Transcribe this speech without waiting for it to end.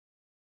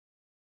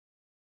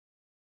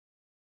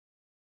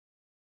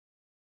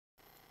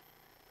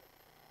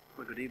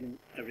Well, good evening,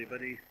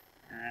 everybody,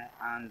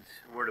 and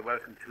a word of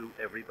welcome to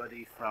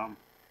everybody from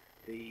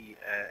the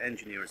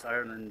Engineers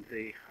Ireland,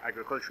 the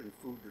Agriculture and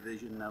Food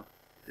Division. Now,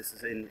 this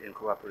is in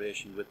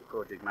cooperation with the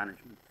Project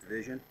Management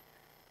Division,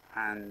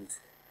 and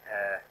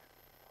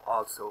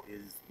also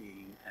is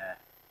being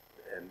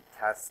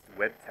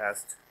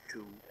webcast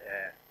to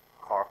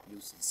Cork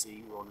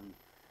UCC running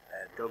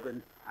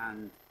Dublin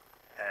and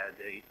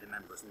the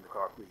members in the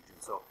Cork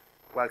region. So,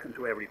 welcome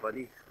to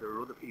everybody. There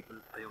are other people,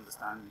 I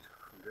understand,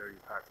 from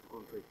various parts of the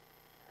country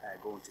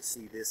going to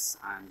see this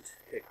and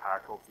take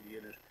part hopefully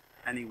in it.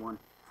 Anyone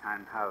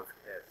can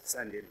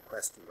send in a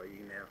question by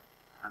email,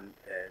 and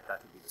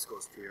that will be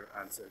discussed here,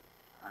 answered,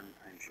 and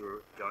I'm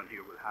sure John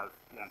here will have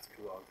the answer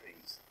to all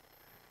things.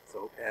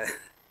 So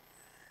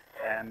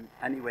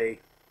anyway,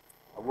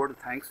 a word of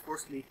thanks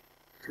firstly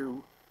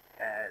to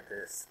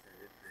the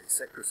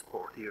sector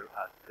support here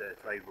at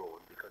Clyde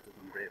Road, because they've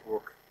done great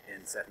work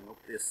in setting up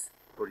this,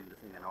 putting the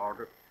thing in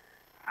order.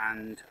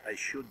 And I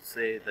should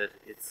say that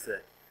it's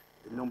the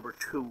number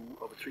 2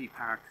 of a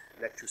 3-part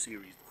lecture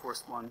series. The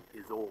first one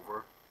is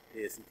over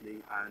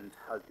basically and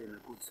has been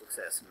a good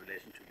success in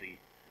relation to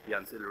the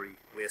ancillary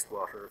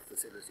wastewater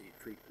facility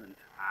treatment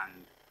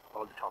and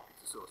all the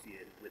topics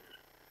associated with it.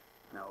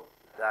 Now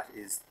that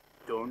is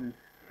done.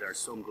 There are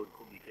some good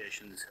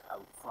publications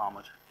out from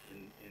it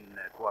in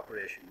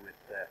cooperation with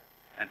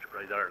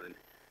Enterprise Ireland.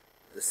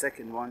 The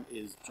second one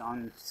is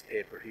John's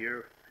paper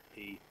here.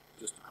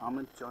 Just a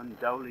comment, John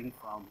Dowling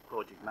from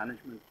Project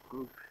Management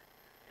Group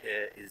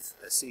is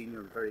a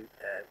senior, very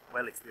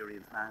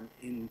well-experienced man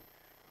in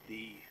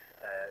the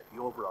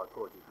overall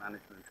project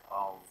management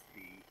of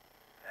the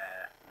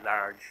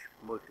large,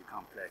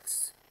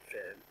 multi-complex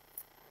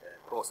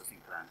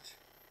processing plant,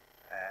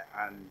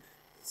 and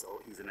so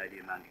he's an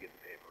ideal man to give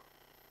the paper.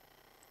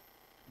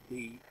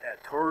 The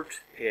third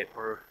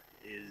paper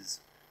is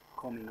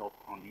coming up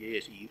on the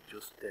 18th,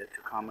 just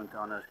to comment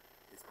on it.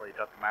 It's by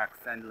Dr. Mark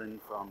Fenlon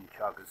from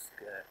Teagasc,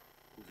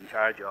 who's in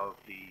charge of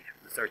the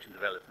research and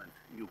development,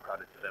 new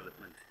product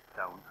development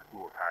down at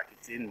Moore Park.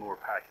 It's in Moore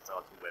Park, it's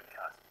also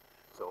webcast.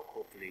 So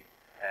hopefully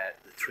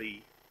the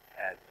 3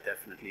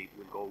 definitely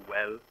will go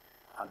well,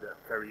 and they're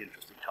very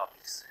interesting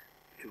topics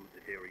to the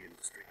dairy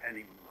industry,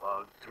 anyone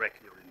involved,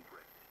 directly or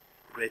indirectly.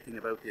 The great thing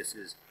about this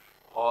is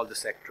all the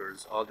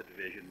sectors, all the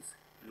divisions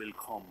will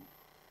come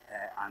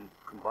and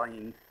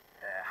combine,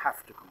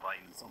 have to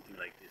combine in something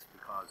like this,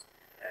 because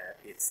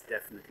it's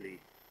definitely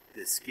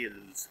the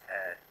skills,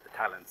 the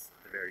talents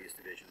of the various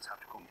divisions have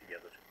to come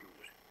together to do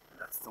it.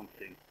 And that's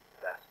something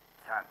that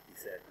can't be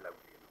said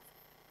loudly enough.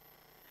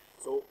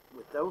 So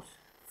without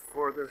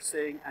further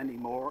saying any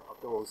more of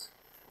those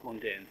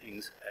mundane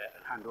things,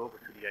 I'll hand over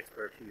to the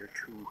expert here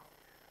to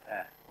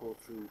go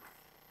through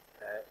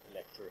the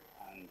lecture,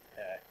 and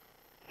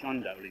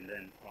John Dowling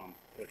then from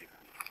Project Management.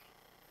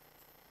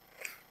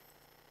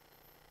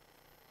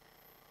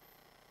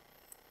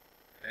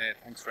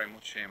 Thanks very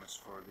much, Seamus,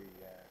 for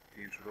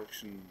the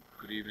introduction.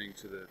 Good evening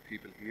to the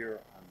people here,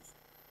 and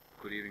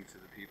good evening to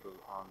the people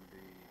on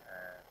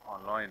the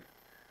online.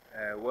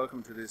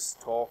 Welcome to this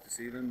talk this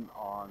evening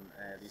on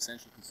the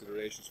essential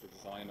considerations for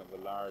design of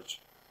a large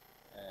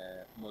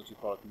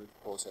multi-product milk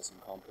processing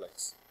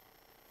complex.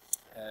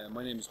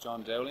 My name is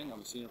John Dowling.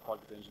 I'm a senior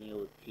project engineer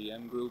with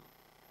PM Group.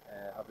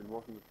 I've been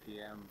working with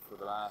PM for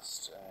the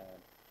last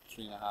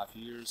 3.5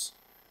 years.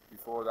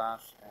 Before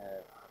that,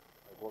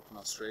 I worked in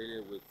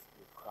Australia with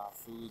Kraft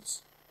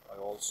Foods. I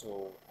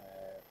also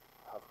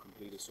have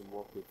completed some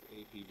work with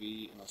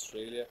APV in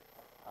Australia,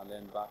 and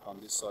then back on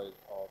this side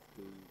of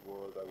the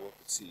world I worked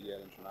with CEL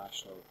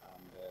International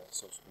and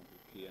subsequently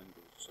PM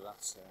Group. So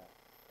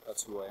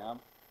that's who I am.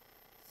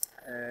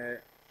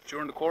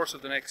 During the course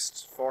of the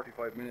next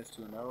 45 minutes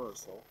to an hour or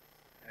so,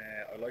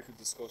 I'd like to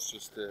discuss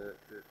just the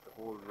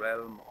whole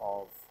realm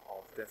of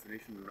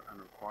definition and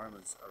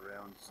requirements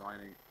around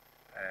designing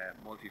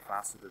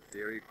multifaceted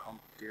dairy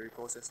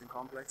processing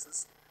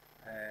complexes.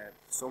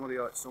 Some of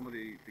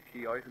the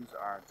key items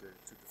are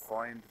to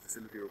define the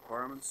facility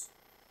requirements,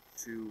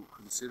 to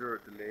consider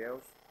the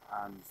layout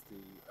and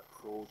the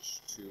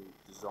approach to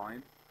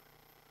design,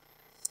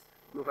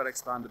 look at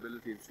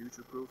expandability and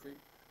future-proofing,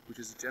 which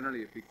is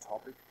generally a big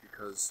topic,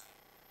 because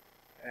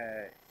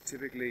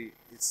typically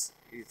it's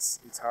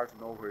hard to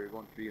know where you're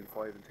going to be in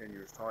 5 and 10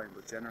 years' time,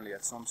 but generally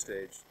at some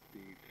stage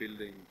the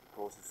building, the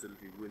process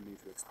facility will need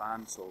to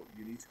expand, so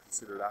you need to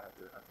consider that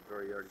at the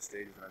very early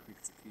stages, and I think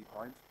it's a key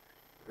point.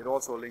 It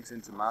also links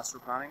into master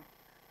planning,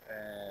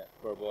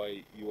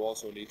 whereby you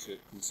also need to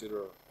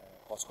consider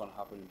what's going to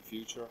happen in the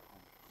future,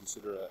 and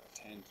consider a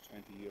 10 to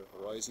 20 year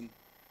horizon,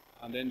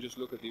 and then just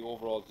look at the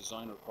overall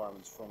design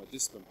requirements from a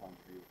discipline point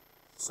of view.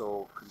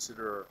 So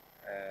consider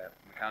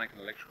mechanical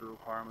and electrical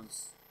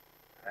requirements,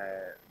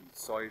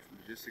 site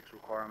logistics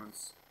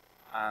requirements,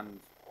 and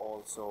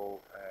also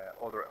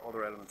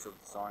other elements of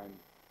design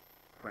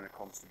when it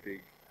comes to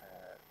big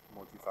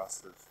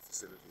multifaceted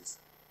facilities.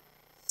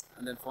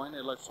 And then finally,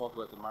 I'd like to talk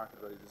about the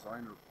market-ready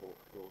design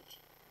approach,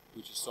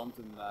 which is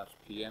something that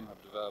PM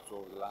have developed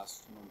over the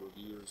last number of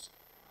years,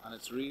 And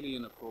it's really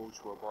an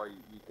approach whereby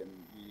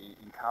you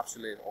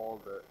encapsulate all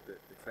the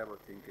clever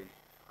thinking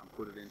and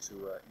put it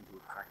into a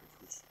package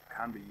which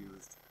can be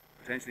used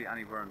potentially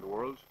anywhere in the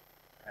world,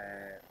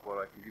 but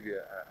I can give you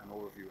an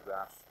overview of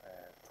that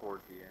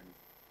towards the end.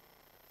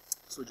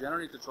 So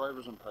generally the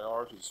drivers and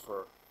priorities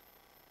for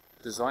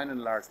designing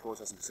large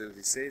processing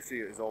facilities, safety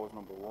is always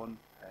number one.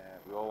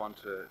 We all want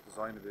to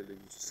design a building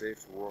which is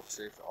safe to work,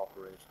 safe to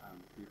operate, and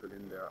the people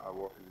in there are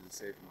working in a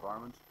safe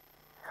environment.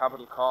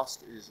 Capital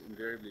cost is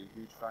invariably a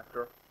huge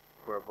factor,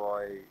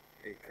 whereby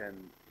it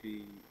can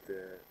be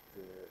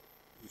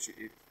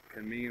it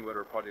can mean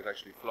whether a project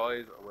actually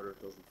flies or whether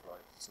it doesn't fly.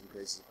 In some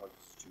cases the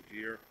project is too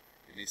dear,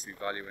 it needs to be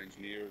value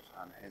engineered,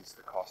 and hence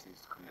the cost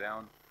needs to come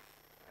down.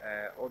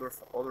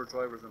 Other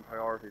drivers and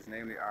priorities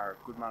namely are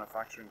good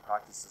manufacturing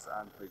practices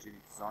and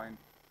hygienic design.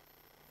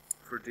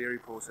 For dairy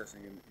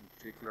processing in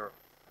particular,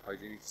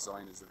 hygienic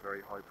design is a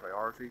very high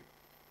priority.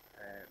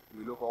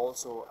 We look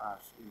also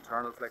at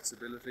internal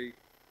flexibility,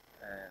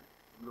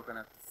 looking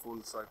at the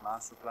full site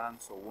master plan.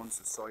 So once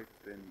a site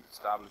has been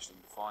established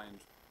and defined,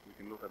 we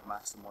can look at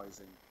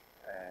maximising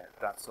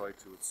that site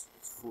to its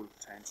full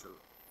potential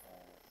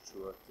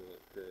throughout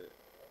the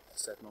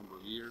set number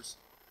of years.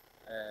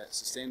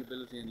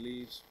 Sustainability and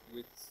lead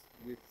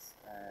with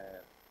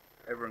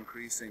ever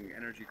increasing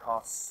energy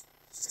costs.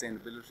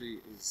 Sustainability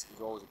is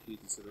always a key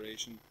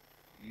consideration.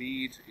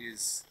 Lead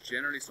is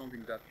generally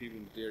something that people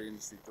in the dairy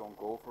industry don't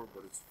go for,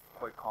 but it's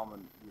quite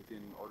common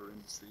within other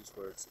industries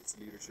where it's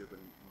leadership in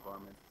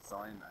environmental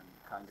design and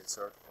can get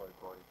certified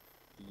by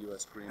the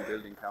US Green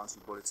Building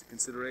Council, but it's a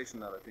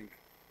consideration that I think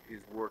is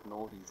worth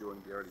noting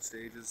during the early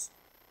stages.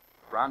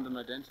 Brand and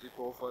identity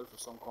profile for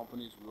some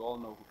companies. We all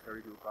know who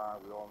Kerry Group are,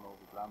 we all know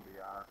who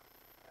Glanbia are,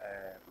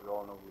 we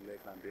all know who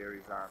Lakeland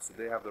Dairies are, so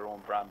they have their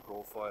own brand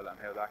profile and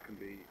how that can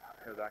be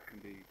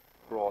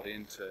brought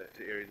into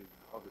areas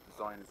of the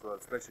design as well,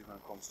 especially when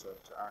it comes to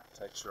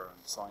architecture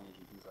and signage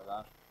and things like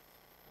that.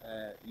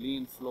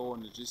 Lean flow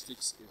and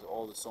logistics is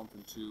always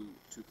something to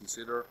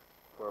consider,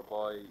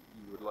 whereby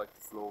you would like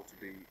the flow to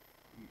be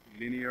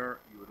linear,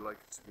 you would like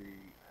it to be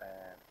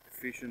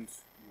efficient,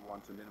 you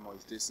want to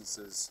minimize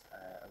distances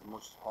as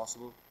much as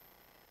possible.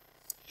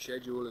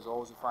 Schedule is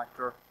always a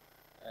factor.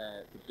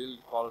 The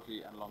build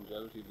quality and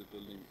longevity of the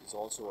building is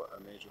also a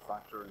major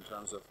factor in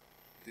terms of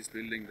this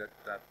building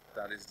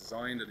that is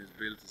designed and is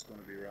built is going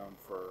to be around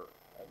for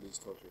at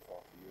least 30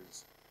 or 40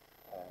 years.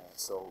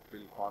 So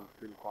build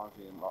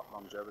quantity and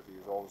longevity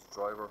is always a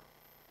driver.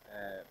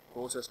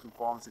 Process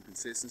conformance and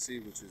consistency,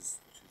 which is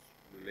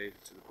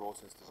related to the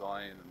process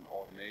design and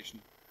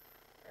automation.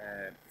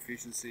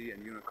 Efficiency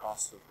and unit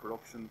costs of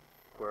production,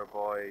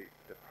 whereby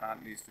the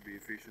plant needs to be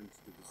efficient,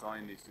 the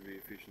design needs to be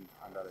efficient,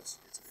 and that it's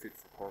a fit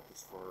for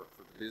purpose for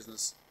the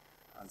business.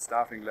 And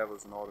staffing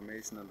levels and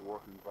automation and the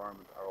working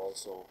environment are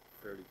also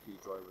fairly key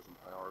drivers and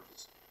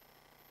priorities.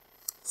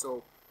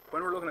 So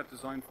when we're looking at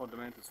design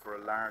fundamentals for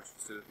a large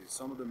facility,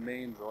 some of the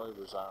main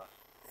drivers are,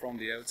 from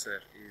the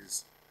outset,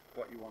 is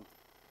what you want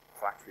the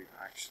factory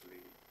to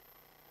actually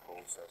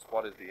process.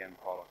 What is the end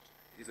product?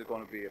 Is it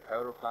going to be a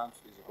powder plant?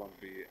 Is it going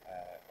to be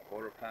a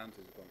butter plant?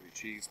 Is it going to be a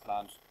cheese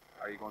plant?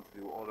 Are you going to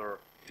do other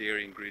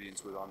dairy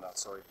ingredients on that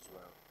site as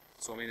well?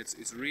 So I mean,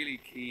 it's really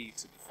key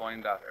to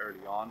define that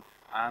early on,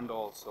 and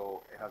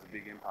also it has a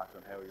big impact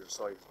on how your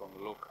site is going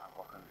to look and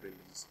what kind of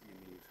buildings you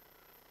need.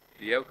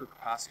 The output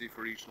capacity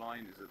for each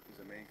line is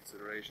a main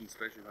consideration,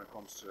 especially when it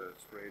comes to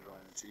spray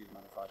drying and cheese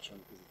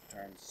manufacturing, because it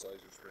determines the size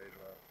of the spray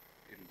dryer.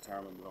 It will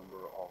determine the number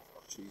of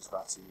cheese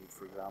vats you need,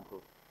 for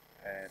example.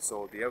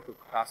 So the output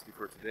capacity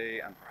for today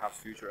and perhaps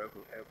future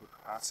output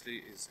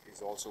capacity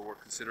is also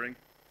worth considering.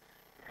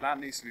 The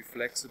plant needs to be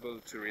flexible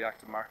to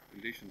react to market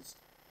conditions.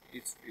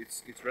 It's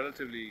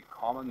relatively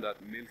common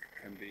that milk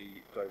can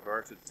be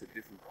diverted to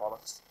different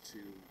products to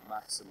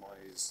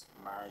maximise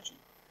margin.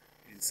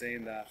 In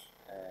saying that,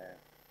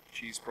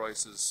 cheese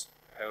prices,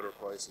 powder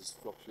prices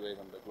fluctuate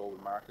on the global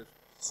market.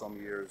 Some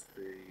years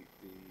the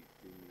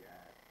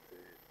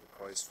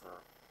price for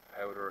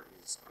powder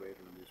is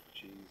greater than it is for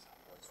cheese, and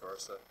vice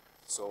versa.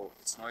 So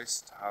it's nice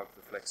to have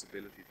the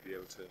flexibility to be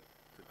able to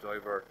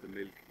divert the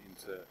milk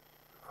into the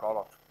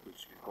product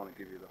which is going to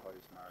give you the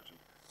highest margin.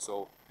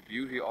 So the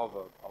beauty of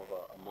a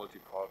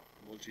multi-product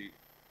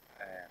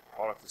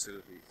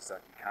facility is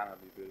that you can have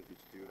the ability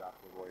to do that,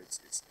 otherwise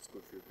it's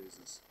good for your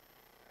business.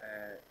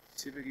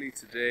 Typically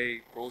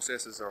today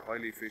processes are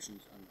highly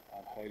efficient and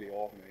highly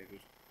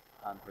automated,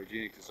 and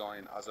hygienic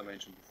design, as I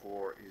mentioned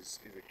before, is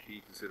a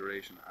key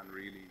consideration and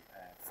really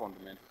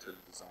fundamental to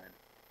the design.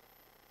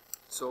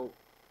 So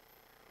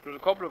there's a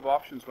couple of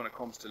options when it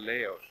comes to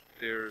layout.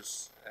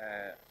 There's,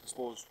 I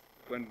suppose,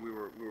 when we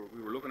were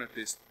looking at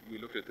this, we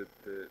looked at the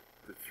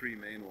three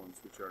main ones,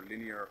 which are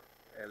linear,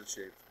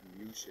 L-shaped,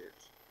 and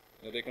U-shaped.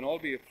 Now they can all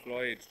be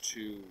applied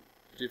to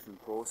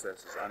different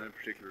processes, and in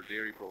particular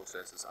dairy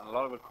processes, and a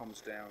lot of it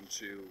comes down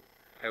to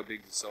how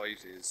big the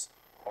site is,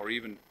 or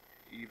even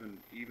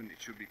it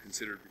should be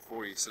considered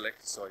before you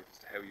select the site as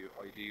to how you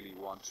ideally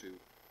want to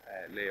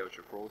lay out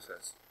your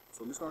process.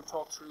 So I'm just going to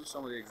talk through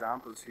some of the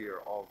examples here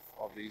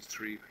of these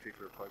three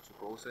particular types of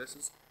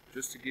processes,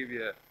 just to give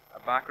you a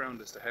background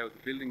as to how the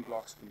building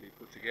blocks can be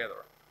put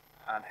together,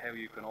 and how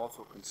you can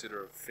also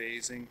consider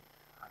phasing,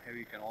 and how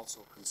you can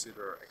also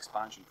consider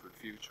expansion for the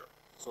future.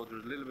 So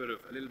there's a little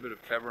bit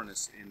of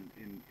cleverness in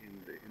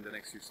the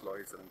next few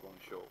slides that I'm going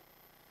to show.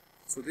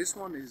 So this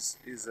one is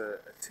a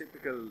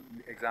typical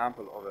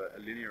example of a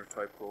linear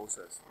type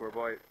process,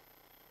 whereby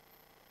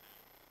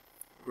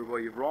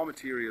you have raw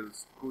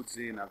materials, goods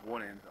in at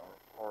one end,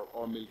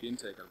 or milk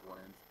intake at one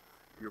end,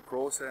 your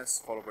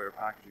process followed by your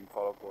packaging,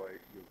 followed by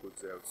your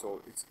goods out.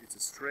 So it's a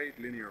straight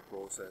linear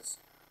process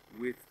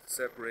with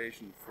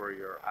separation for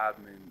your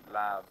admin,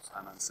 labs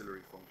and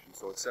ancillary functions.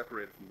 So it's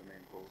separated from the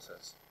main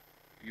process.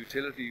 The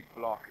utility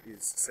block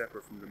is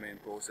separate from the main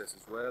process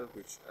as well,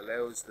 which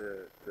allows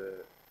the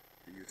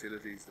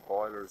utilities, the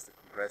boilers, the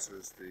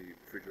compressors, the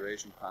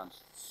refrigeration plant.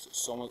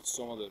 Some of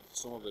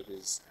it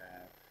is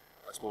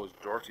I suppose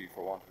dirty,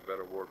 for want of a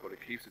better word, but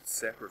it keeps it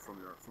separate from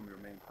your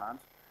main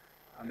plant.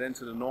 And then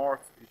to the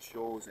north it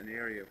shows an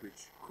area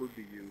which could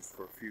be used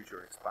for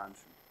future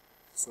expansion.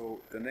 So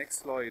the next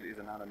slide is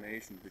an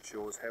animation which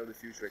shows how the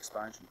future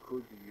expansion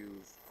could be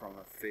used from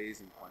a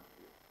phasing point of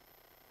view.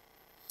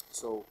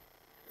 So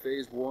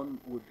phase 1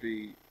 would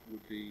be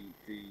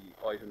the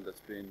item that's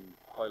been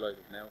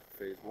highlighted now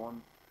for phase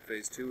 1.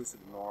 Phase 2 is to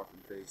the north,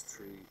 and phase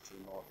 3 to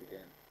the north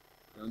again.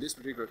 Now in this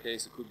particular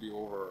case it could be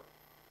over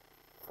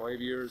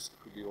 5 years,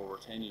 it could be over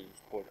 10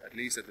 years, but at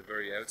least at the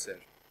very outset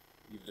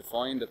you've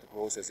defined that the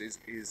process is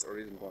or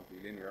isn't going to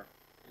be linear,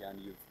 and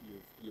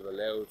you've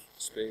allowed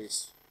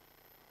space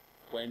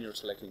when you're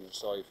selecting your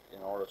site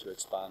in order to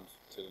expand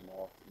to the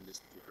north in this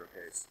particular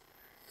case.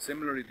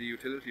 Similarly, the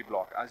utility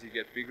block, as you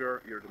get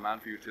bigger, your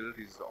demand for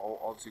utilities is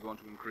obviously going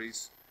to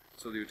increase.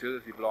 So the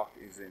utility block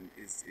is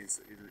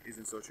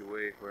in such a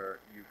way where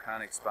you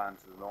can expand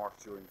to the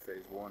north during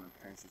phase 1 and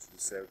potentially to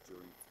the south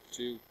during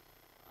 2,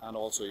 and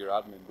also your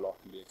admin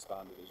block can be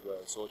expanded as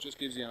well. So it just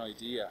gives you an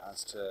idea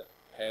as to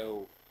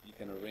how you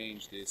can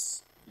arrange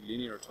this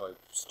linear type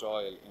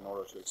style in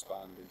order to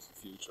expand into the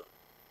future.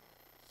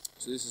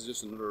 So this is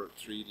just another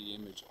 3D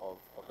image of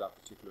that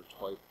particular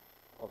type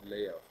of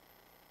layout.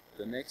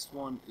 The next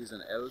one is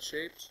an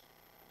L-shaped,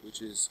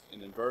 which is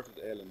an inverted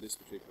L in this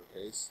particular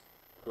case,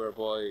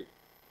 whereby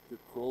the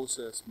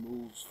process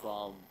moves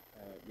from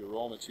your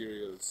raw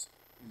materials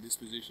in this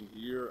position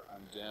here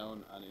and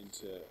down and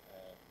into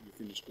your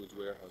finished goods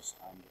warehouse,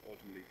 and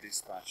ultimately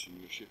dispatch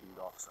in your shipping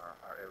docks are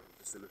out of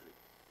the facility.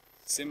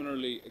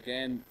 Similarly,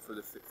 again, for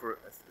the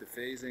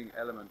phasing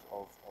element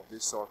of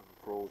this sort of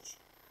approach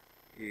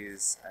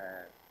is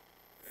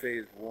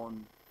phase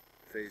 1,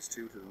 phase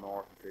 2 to the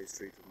north, and phase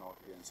 3 to the north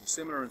again. So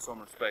similar in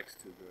some respects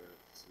to the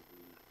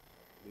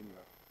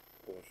linear,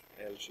 but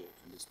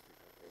L-shaped in this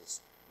particular case,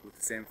 with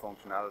the same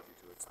functionality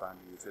to expand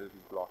your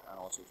utilities block and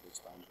also to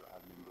expand your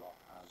admin block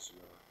as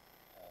your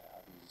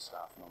admin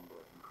staff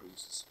number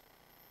increases.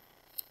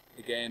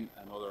 Again,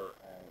 another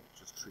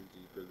just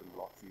 3D building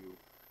block view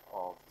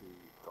of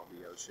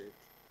the L-shaped.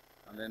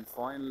 And then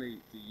finally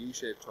the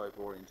U-shaped type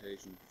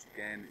orientation, which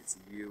again is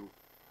a U,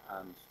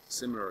 and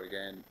similar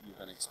again, you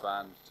can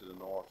expand to the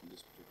north in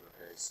this particular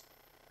case.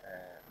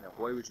 Now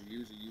why would you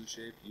use a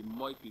U-shape? You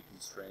might be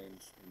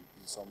constrained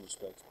in some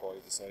respects by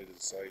the side of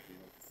the site, you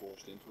might be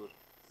forced into it.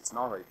 It's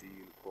not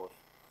ideal, but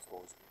I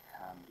suppose it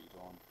can be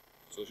done.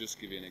 So just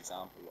to give you an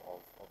example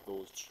of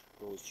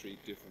those three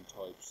different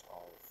types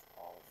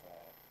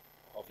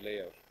of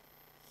layout.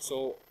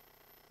 So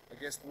I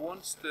guess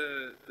once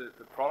the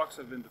products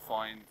have been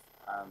defined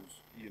and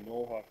you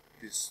know what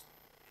this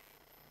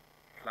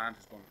plant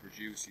is going to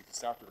produce, you can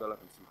start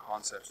developing some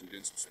concepts and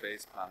doing some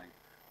space planning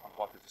on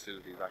what the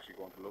facility is actually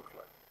going to look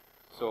like.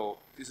 So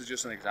this is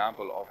just an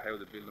example of how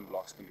the building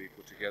blocks can be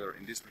put together.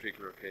 In this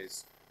particular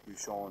case, we've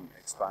shown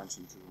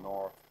expansion to the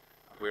north,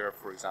 where,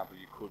 for example,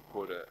 you could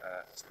put a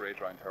spray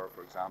drying tower,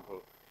 for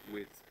example,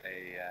 with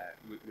a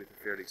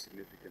fairly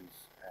significant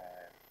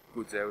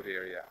goods out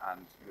area,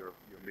 and your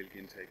milk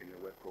intake and your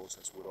wet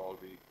process would all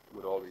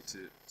be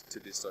to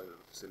this side of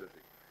the facility.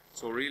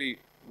 So really,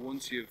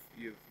 once you've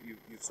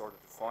sort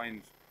of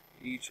defined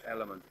each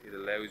element, it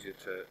allows you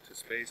to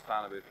space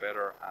plan a bit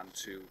better and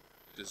to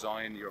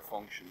design your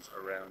functions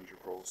around your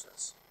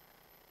process.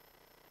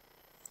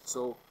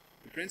 So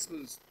the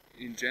principles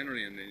in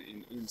generally and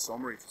in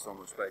summary to some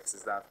respects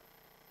is that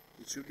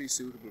it should be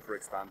suitable for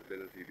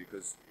expandability,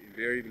 because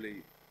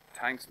invariably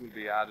tanks will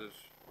be added,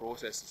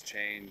 processes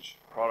change,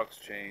 products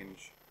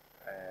change,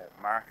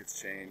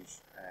 markets change,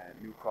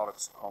 new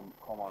products come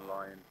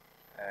online,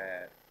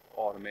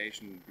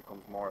 automation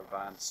becomes more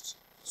advanced.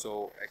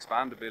 So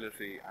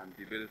expandability and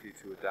the ability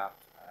to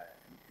adapt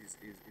is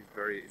a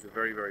very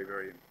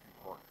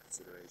important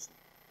consideration.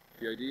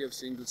 The idea of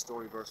single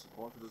story versus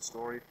multiple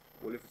story,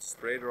 well, if it's a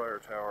spray dryer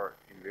tower,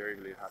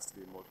 invariably it has to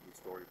be a multiple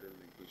story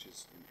building, which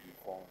is in the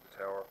form of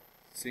the tower.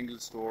 Single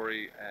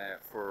story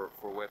for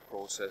wet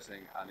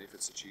processing, and if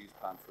it's a cheese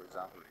plant, for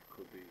example, it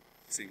could be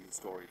single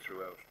story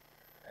throughout.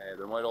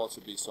 There might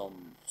also be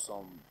some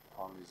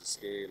economies of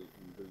scale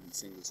in building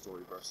single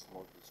story versus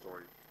multiple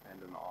story,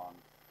 depending on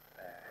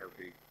how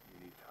big you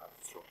need to have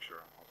the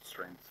structure, what the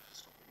strength and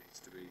stuff it needs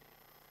to be.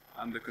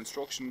 And the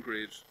construction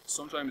grid,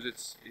 sometimes it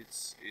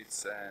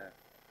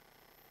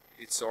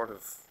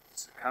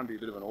can be a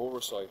bit of an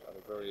oversight at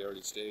a very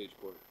early stage,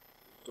 but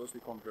it does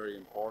become very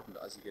important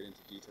as you get into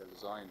detailed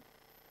design.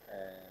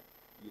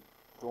 You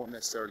don't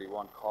necessarily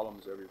want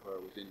columns everywhere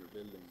within your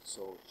building,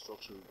 so the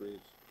structural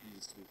grid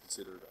needs to be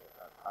considered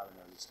at an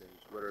early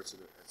stage, whether it's a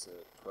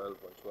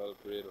 12 by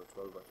 12 grid or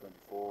 12 by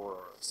 24 or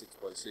 6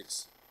 by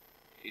 6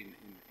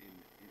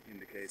 in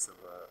the case of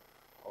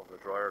a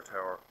dryer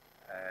tower.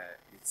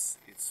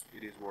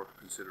 It is worth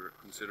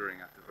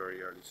considering at the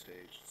very early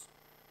stages.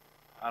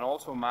 And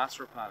also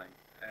master planning.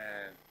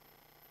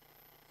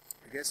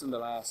 I guess in the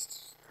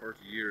last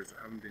 30 years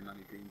there haven't been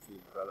many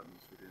greenfield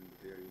developments within the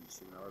dairy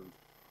industry in Ireland.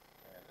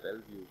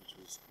 Bellevue, which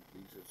was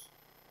completed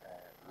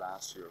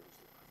last year,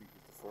 I think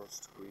was the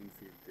first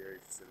greenfield dairy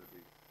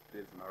facility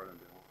built in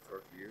Ireland in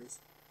over 30 years.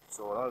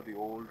 So a lot of the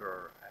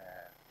older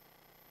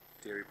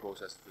dairy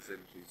processing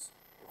facilities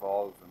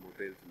evolved and were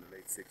built in the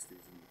late 60s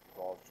and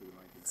evolved through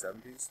the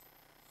 1970s.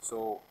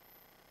 So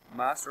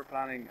master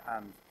planning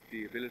and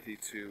the ability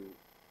to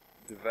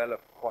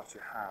develop what you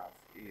have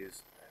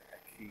is a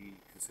key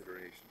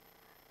consideration.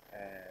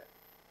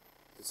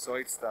 The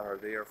sites that are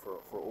there for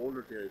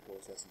older dairy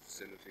processing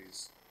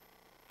facilities,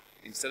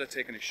 instead of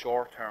taking a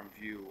short-term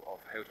view of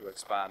how to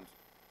expand,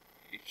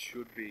 it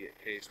should be a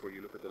case where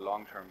you look at the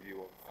long-term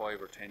view of a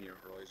 5 or 10 year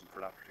horizon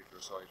for that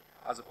particular site,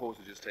 as opposed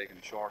to just taking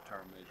a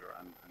short-term measure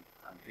and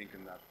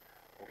thinking that,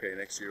 okay,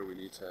 next year we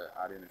need to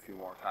add in a few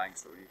more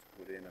tanks, or we need to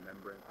put in a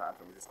membrane plant,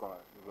 and we're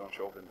going to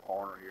shove it in the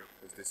corner here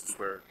because this is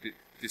where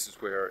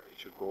it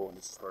should go and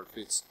this is where it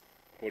fits.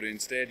 But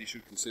instead you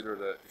should consider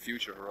the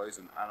future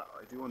horizon, and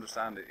I do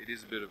understand that it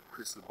is a bit of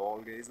crystal ball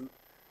gazing,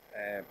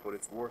 but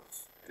it's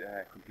worth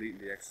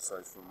completing the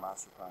exercise from a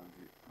master plan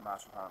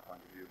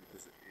point of view,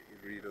 because it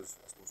really does,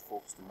 I suppose,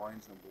 focus the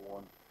minds, number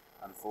one,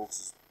 and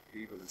focuses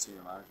people in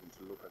senior management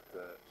to look at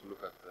the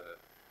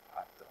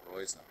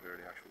horizon of where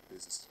the actual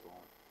business is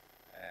going.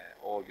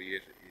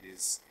 Albeit it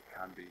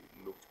can be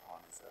looked upon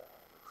as a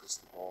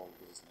crystal ball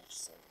gazing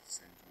exercise at the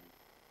same time.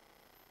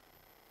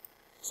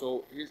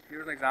 So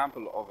here's an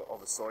example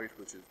of a site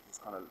which was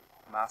kind of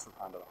master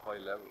planned at a high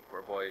level,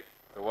 whereby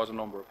there was a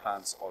number of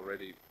plants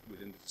already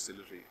within the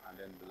facility, and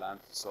then the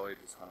land to the side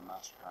was kind of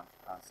master planned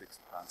for plant 6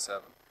 and plant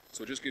 7.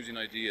 So it just gives you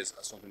an idea as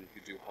something you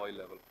could do high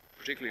level,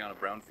 particularly on a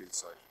brownfield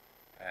site,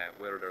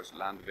 whether there's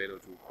land available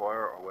to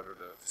acquire or whether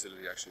the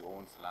facility actually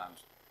owns the land.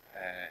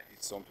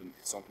 It's something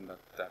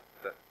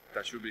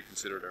that should be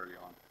considered early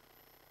on.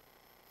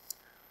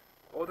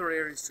 Other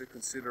areas to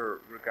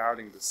consider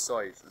regarding the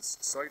site.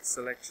 Site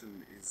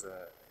selection is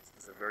a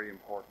very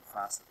important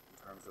facet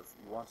in terms of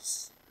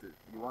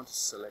you want to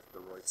select the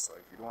right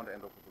site. You don't want to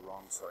end up with the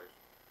wrong site,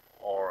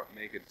 or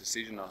make a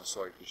decision on a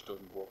site which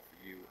doesn't work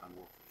for you and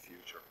work for the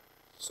future.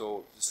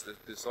 So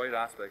the site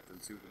aspect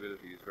and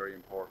suitability is very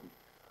important,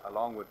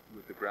 along with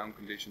the ground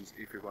conditions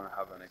if you're going to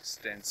have an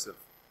extensive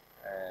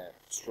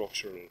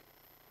structural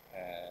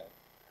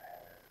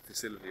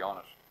facility on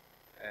it.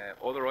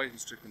 Other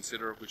items to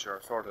consider, which are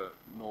sort of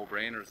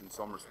no-brainers in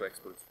some respects,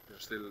 but they're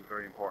still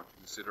very important to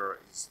consider,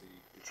 is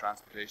the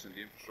transportation and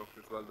the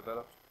infrastructure is well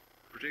developed,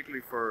 particularly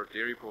for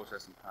dairy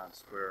processing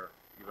plants where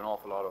you have an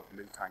awful lot of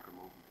milk tanker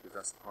movement, because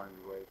that's the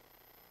primary way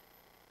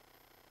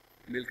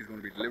milk is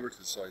going to be delivered to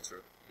the site. So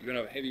you're going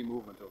to have heavy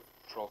movement of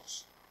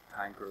trucks,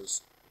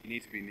 tankers. You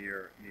need to be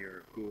near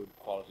good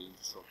quality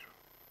infrastructure.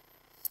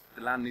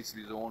 The land needs to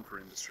be zoned for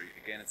industry.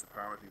 Again, it's a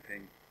permitting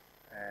thing.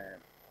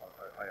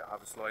 I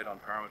have a slide on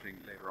permitting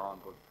later on,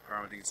 but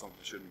permitting is something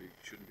that shouldn't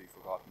be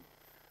forgotten.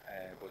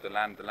 But the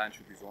land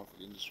should be zoned for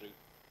the industry.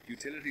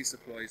 Utility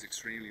supply is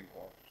extremely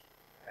important.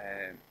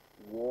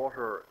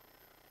 Water,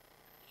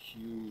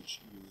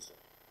 huge user.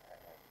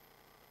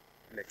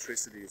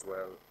 Electricity as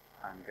well,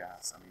 and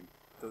gas. I mean,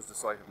 does the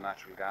site have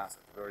natural gas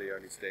at the very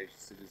early stage?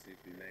 Decisions need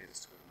to be made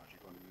as to whether or not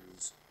you're going to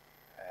use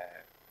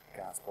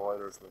gas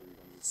boilers, whether you're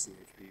going to use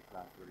CHP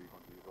plants, whether you're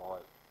going to use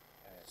oil.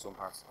 Some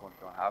parts of the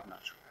country don't have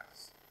natural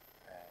gas.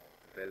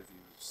 The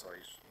Bellevue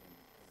site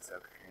in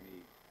South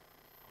Kilkenny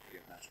you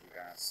get natural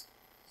gas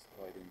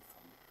supplied in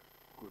from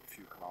a good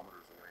few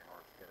kilometres away in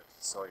order to get it to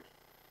the site.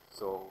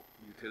 So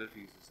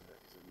utilities is a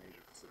major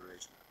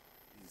consideration.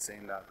 In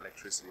saying that,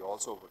 electricity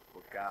also,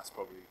 but gas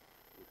probably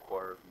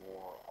requires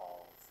more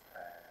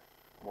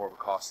of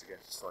a cost to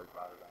get to the site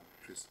rather than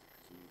electricity,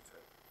 because you need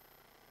to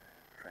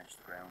trench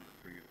the ground and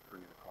bring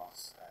it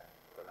across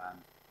the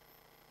land.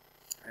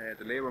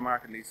 The labour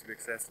market needs to be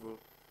accessible,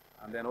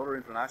 and then other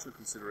international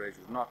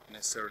considerations, not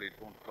necessarily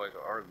don't apply to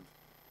Ireland,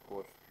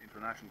 but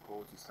international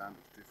codes and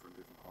standards differ in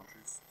different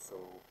countries.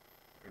 So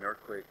in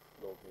earthquake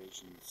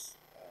locations,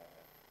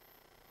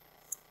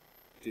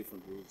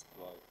 different rules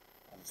apply,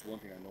 and it's one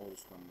thing I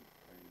noticed when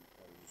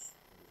I was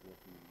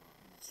working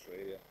in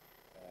Australia.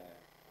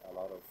 A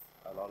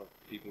lot of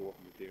people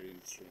working in the dairy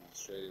industry in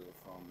Australia were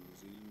from New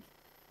Zealand,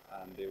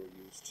 and they were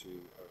used to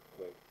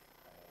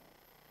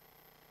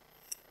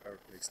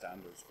earthquake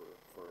standards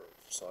for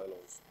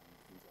silos and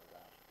things like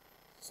that.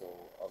 So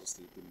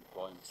obviously it didn't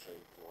apply in Australia.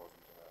 It wasn't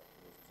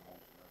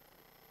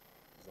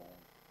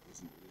zone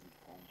isn't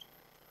prone to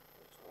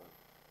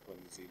what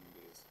New Zealand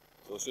is.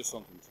 So it's just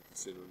something to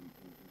consider in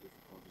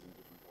different countries and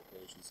different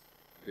locations.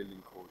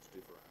 Building codes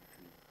differ and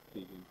can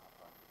big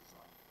impact on the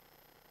design.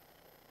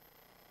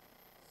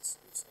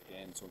 It's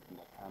again something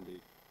that can be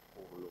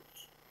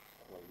overlooked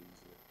quite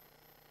easily.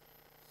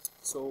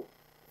 So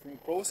from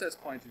a process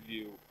point of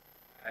view,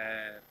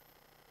 the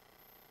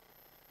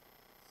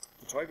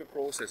type of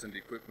process and the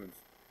equipment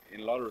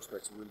in a lot of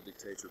respects will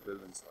dictate your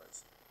building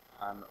size.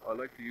 And I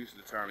like to use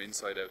the term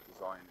inside-out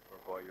design,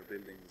 whereby your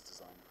building is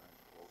designed around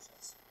the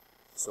process.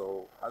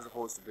 So as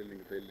opposed to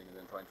building a building and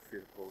then trying to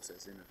fit a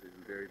process in it, it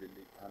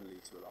can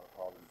lead to a lot of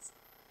problems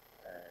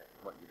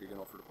when you're big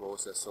enough for the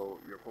process.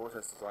 So your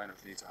process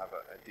designers need to have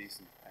a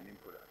decent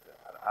input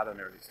at an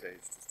early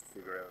stage, just to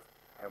figure out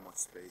how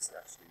much space they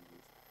actually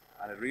need.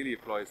 And it really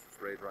applies for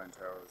spray drying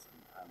towers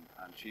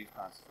and cheese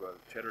plants as well,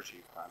 cheddar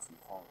cheese plants in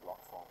the form of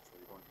block form. So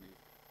you're going to need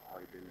a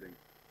high building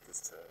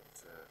just to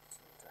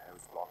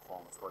house the block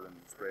form, as well in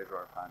the spray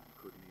dryer plant you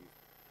could need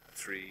a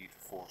 3 to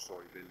 4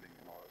 story building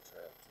in order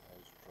to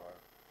house your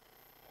dryer.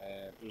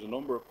 There's a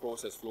number of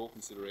process flow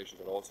considerations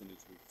that also need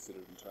to be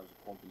considered in terms of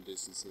pumping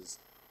distances,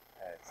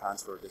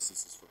 transfer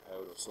distances for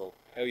powder. So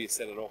how you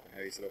set it up and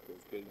how you set up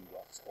those building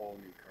blocks all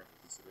need careful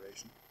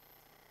consideration.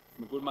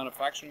 From a good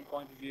manufacturing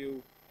point of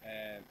view,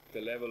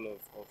 the level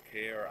of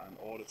care and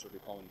audits are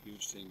becoming a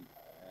huge thing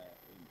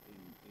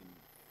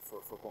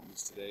for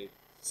companies today.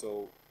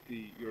 So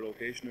your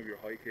location of your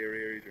high care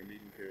areas, your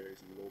medium care areas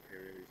and your low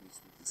care areas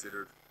needs to be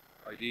considered.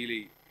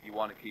 Ideally, you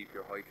want to keep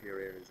your high care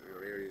areas or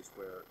your areas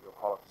where your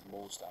product is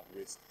most at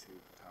risk to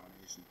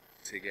contamination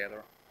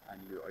together,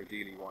 and you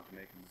ideally want to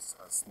make them as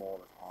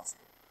small as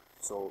possible.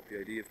 So the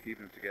idea of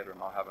keeping them together and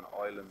not having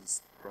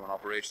islands from an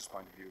operations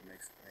point of view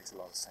makes a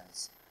lot of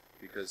sense.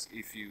 Because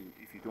if you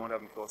don't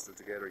have them clustered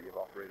together, you have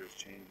operators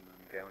changing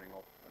and gowning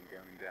up and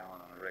gowning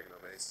down on a regular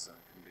basis, and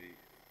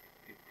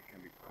it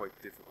can be quite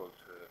difficult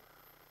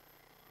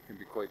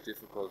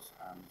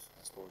and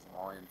I suppose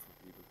annoying for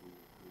people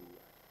who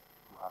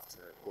have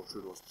to go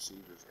through those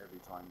procedures every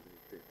time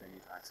they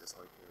need to access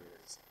high care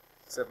areas.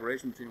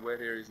 Separation between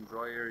wet areas and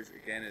dry areas,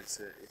 again, it's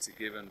a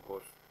given,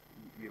 but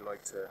you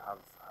like to have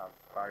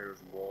barriers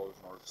and walls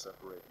in order to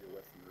separate your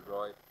wet from your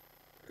dry.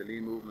 The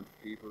lean movement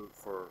of people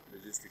for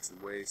logistics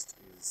and waste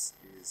is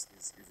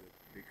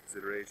a big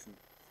consideration.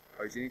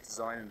 Hygienic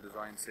design and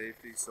design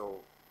safety,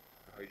 so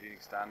the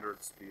hygienic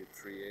standards, be it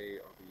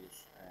 3A or be it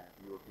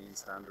European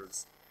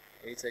standards.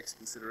 ATEX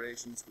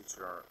considerations, which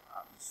are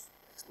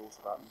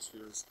explosive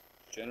atmospheres,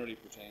 generally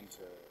pertain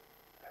to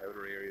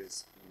powder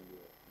areas in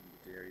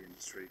the dairy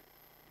industry,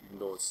 even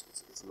though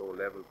it's low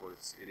level, but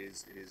it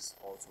is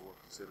also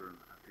worth considering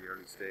at the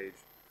early stage.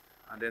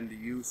 And then the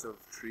use of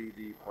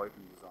 3D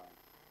piping design,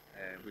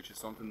 which is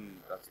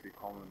something that's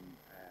becoming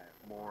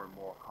more and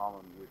more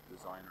common with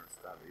designers,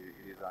 that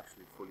it is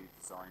actually fully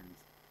designed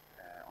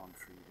on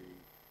 3D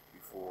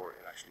before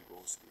it actually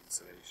goes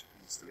to the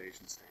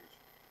installation stage.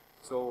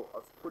 So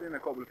I've put in a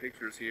couple of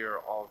pictures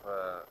here of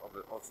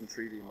some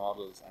 3D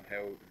models and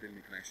how the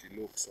building can actually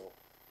look. So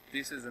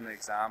this is an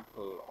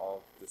example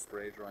of the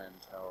spray drying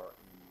tower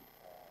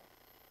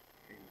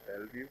in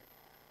Bellevue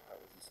that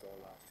was installed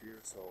last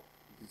year. So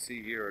you can see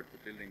here the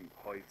building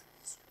height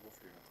is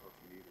roughly around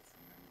 30 meters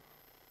from memory.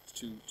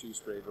 There's two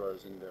spray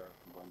dryers in there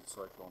combined with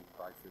cyclone and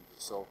bag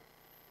filters. So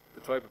the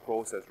type of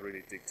process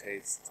really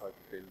dictates the type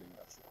of building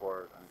that's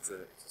required, and it's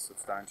a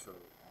substantial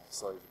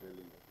size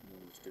building at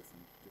numerous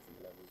different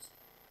levels.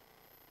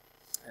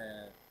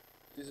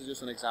 This is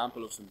just an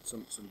example of some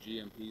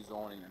GMP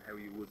zoning and how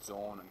you would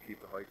zone and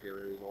keep the high care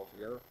areas all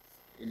together.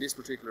 In this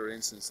particular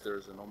instance,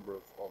 there's a number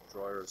of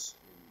dryers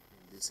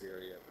in this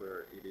area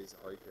where it is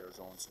a high care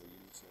zone, so you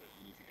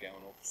need to gown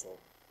up. So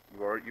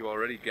you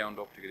already gowned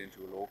up to get into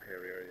a low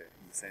care area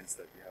in the sense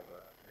that you have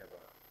a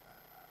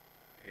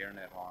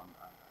hairnet on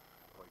and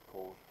a white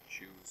coat and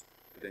shoes,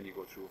 but then you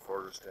go through a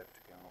further step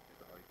to gown up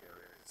into high care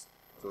areas.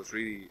 So it's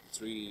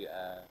really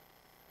a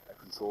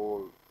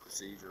control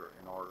procedure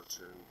in order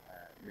to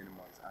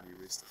minimise any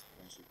risk that's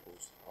potentially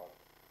posed to the product.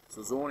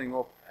 So zoning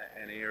up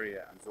an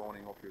area and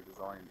zoning up your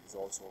design is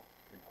also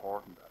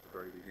important at the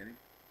very beginning.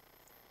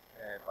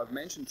 I've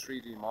mentioned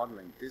 3D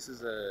modelling. This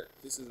is a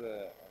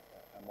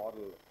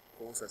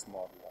process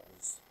model that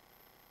was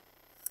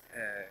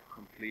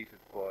completed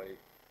by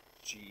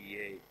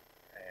GEA,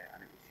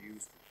 and it was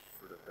used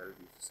for the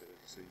Bellevue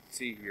facility. So you can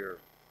see here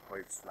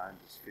pipes,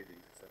 flanges,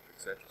 fittings,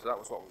 etc. So that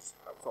was what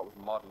was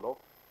modelled up,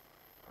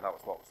 and that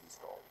was what was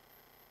installed.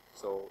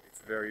 So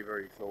it's very,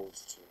 very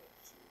close to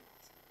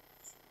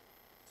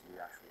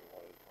the actual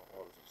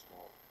what was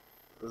installed.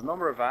 There's a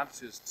number of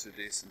advantages to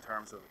this in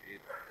terms of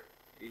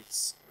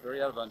it's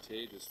very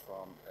advantageous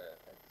from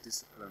a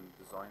discipline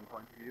design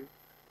point of view,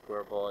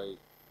 whereby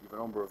you have a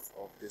number of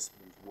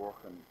disciplines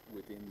working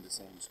within the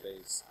same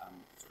space,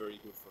 and it's very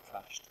good for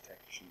clash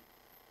detection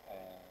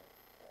and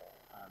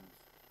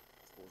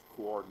I suppose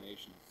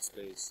coordination of the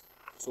space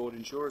So it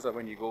ensures that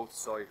when you go to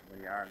site,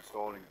 when you are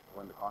installing it,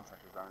 when the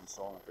contractors are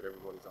installing it, that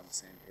everybody's on the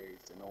same page.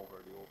 They know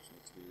where the opening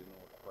needs to be, they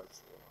know what the pipes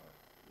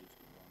need to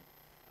be run,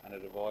 and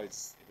it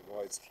avoids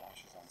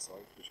clashes on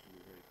site, which can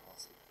be very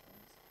costly at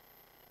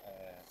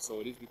times.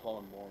 So it is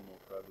becoming more and more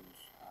prevalent,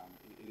 and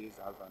it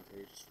is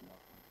advantageous from that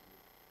point of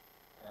view.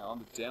 On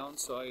the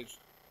downside,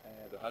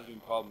 there has been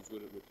problems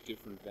with it, with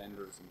different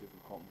vendors and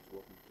different companies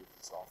working with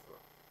different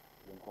software.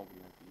 One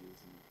company might be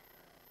using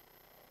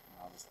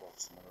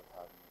Navisworks, another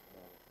company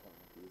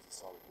might be using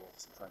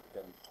SolidWorks, and trying to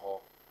get them to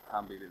talk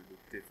can be a little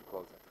bit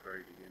difficult at the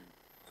very beginning.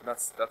 So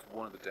that's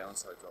one of the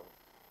downsides of it.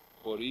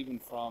 But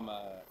even from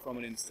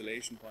an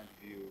installation point of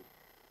view,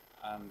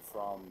 and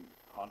from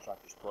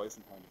contractors'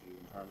 pricing point of view,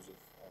 in terms of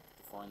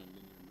defining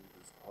linear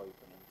meters of pipe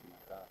and everything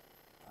like that,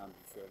 it can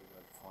be fairly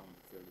well defined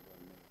and fairly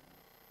well made.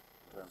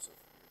 In terms of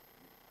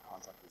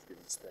contractors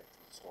given spec to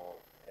install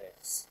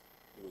X,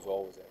 it was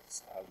always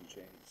X, it hasn't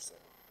changed, so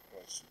the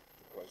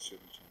price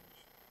shouldn't change.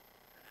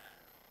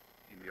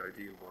 In the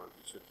ideal world,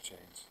 it shouldn't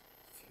change.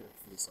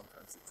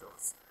 Sometimes it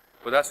does.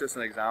 But that's just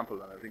an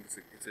example, and I think it's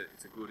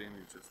a good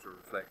image just to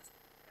reflect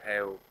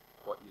how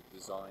what you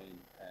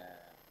design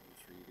in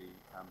 3D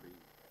can be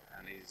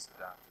and is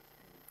adapted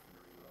in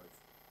real life.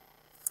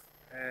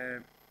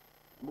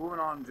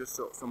 Moving on,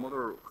 just some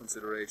other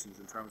considerations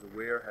in terms of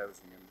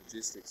warehousing and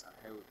logistics and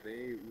how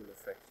they will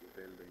affect your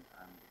building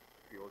and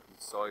the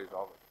ultimate size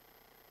of it.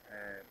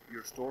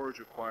 Your storage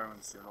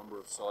requirements, your number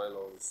of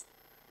silos,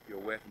 your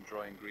wet and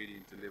dry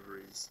ingredient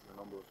deliveries, your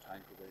number of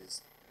tanker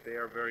bays, they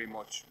are very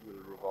much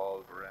will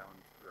revolve around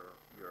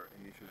your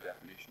initial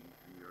definition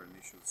and your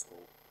initial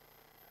scope.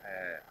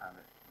 And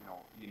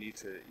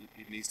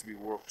it needs to be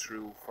worked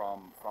through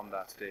from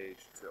that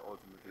stage to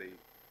ultimately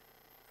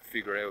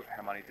figure out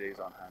how many days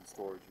on hand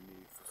storage you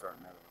need for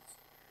certain elements.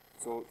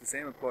 So the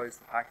same applies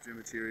for packaging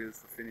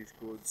materials, for finished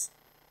goods.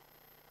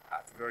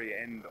 At the very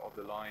end of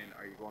the line,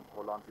 are you going to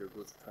hold on to your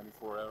goods for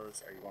 24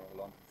 hours? Are you going to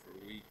hold on to them for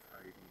a week?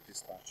 Are you going to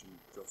dispatch them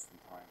just in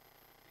time?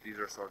 These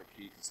are sort of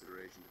key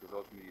considerations, because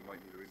ultimately you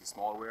might need a really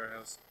small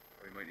warehouse,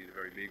 or you might need a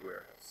very big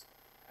warehouse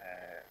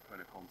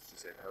when it comes to,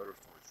 say, powder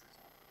storage, for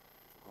example.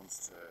 If it comes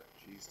to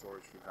cheese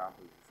storage, for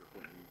example, if you're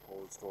putting it in a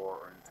cold store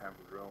or in a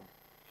tempered room,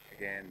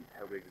 again,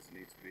 how big does it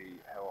need to be?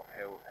 How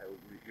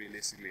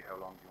realistically, how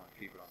long do you want to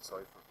keep it on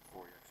site for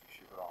before you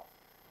actually ship it off?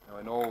 Now,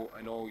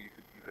 I know you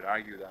could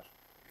argue that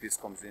this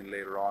comes in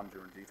later on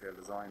during detailed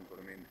design, but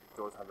I mean, it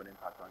does have an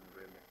impact on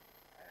your building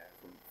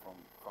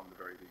from the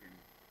very beginning.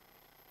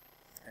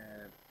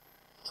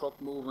 Truck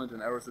movement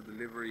and hours of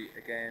delivery,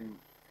 again,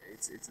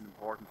 it's an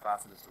important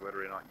facet as to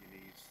whether or not you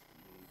need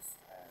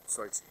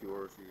site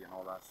security and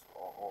all that,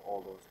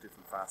 all those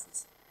different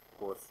facets.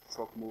 But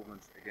truck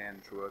movement,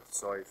 again, throughout the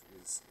site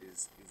is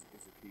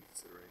a key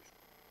consideration.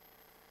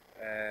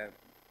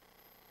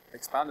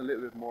 Expand a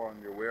little bit more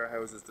on your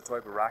warehouses, the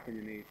type of racking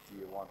you need. Do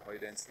you want high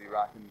density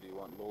racking? Do you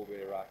want low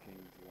bay racking?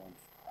 Do you want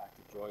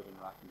active driving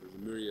racking? There's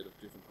a myriad of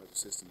different types of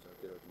systems out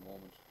there at the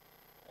moment.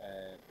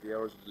 The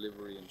hours of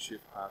delivery and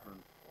shift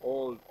pattern,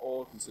 all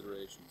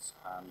considerations,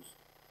 and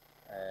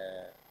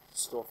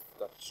stuff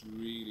that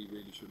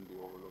really shouldn't be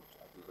overlooked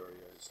at the very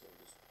early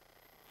stages.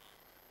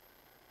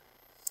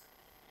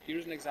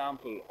 Here's an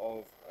example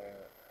of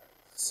a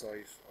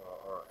site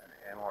or an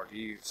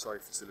MRD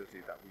site facility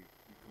that we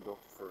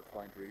conducted for a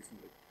client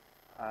recently,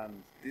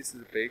 and this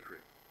is a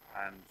bakery,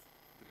 and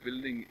the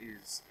building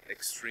is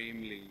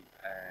extremely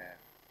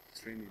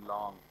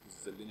long.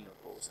 This is a linear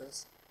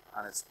process,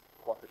 and it's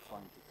what the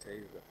client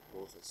dictated that the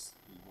process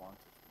he wanted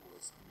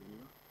was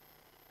linear.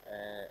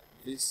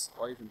 This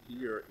item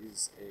here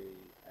is a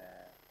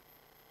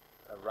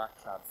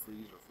rack-clad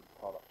freezer for the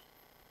product.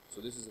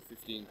 So this is a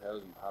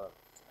 15,000 pallet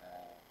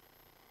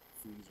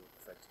freezer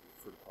effectively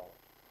for the product.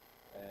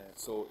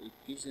 So it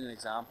gives you an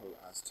example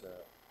as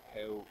to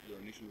how your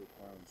initial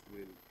requirements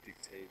will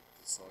dictate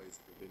the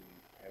size of the building,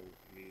 how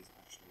it is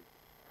actually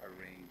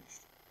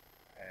arranged.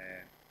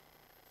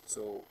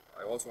 So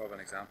I also have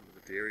an example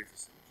of a dairy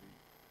facility.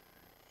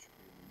 It should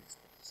be in the next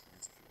couple of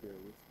slides if you bear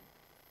with me.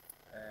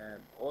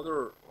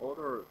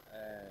 Other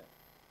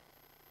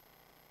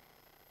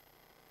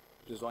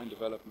design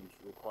development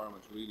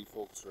requirements really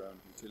focus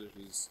around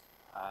utilities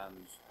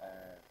and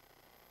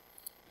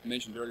I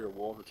mentioned earlier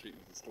water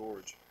treatment and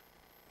storage.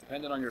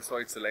 Depending on your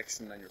site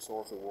selection and your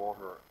source of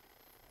water,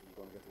 are you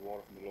going to get the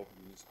water from the local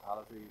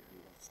municipality? Are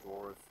you going to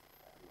store it?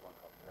 Are you going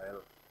to have a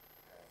well?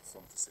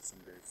 Some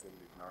facilities in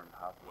Ireland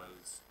have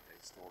wells. They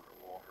store their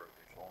water,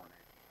 they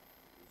chlorinate it,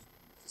 and use it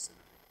in the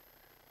facility.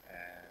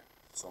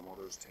 Some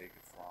others take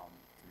it from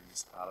the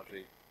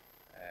municipality.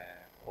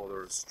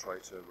 Others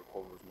try to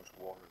recover as much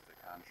water as they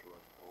can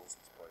throughout the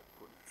process by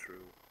putting it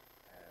through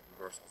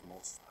reverse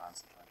osmosis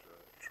plants and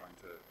trying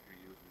to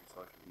reuse and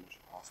recycle as much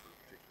as possible,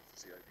 particularly for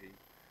CIP.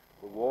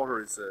 But water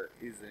is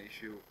an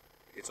issue.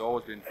 It's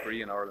always been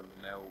free in Ireland,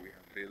 and now we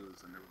have bills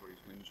and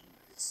everybody's whinging.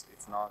 It's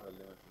not a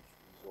limited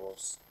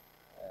resource.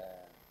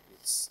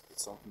 It's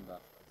something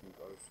that I think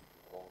Irish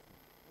people always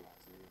need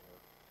to see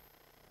about.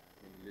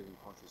 When you live in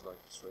countries like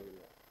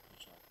Australia,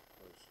 which are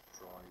quite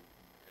dry, and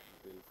you're getting a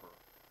bill for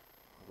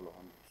couple of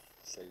 $100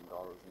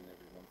 in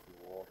every month for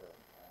your water.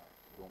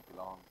 It won't be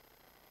long.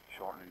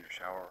 Shortening your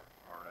shower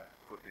or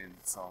putting in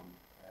some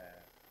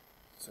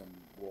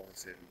water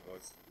saving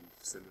devices in the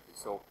facility.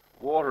 So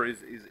water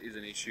is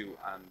an issue,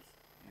 and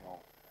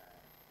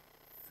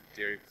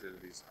dairy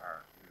facilities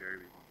are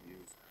invariably going to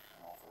use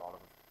an awful lot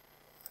of it.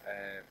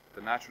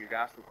 The natural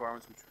gas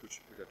requirements, which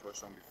I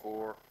touched on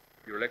before,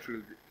 your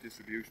electrical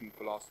distribution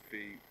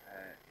philosophy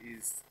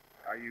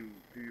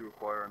do you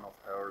require enough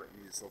power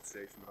in your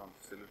substation on the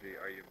facility?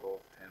 Are you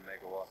above 10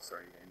 megawatts?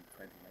 Are you in the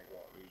 20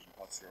 megawatt region?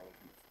 What's your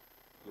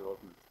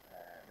ultimate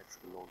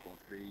electrical load going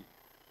to be?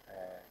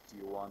 Do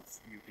you want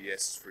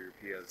UPS for your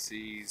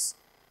PLCs?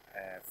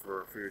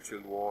 For your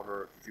chilled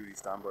water, the duty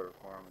standby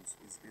requirements,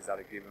 is that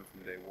a given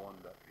from day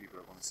one that people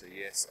are going to say,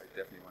 yes, I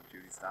definitely want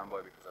duty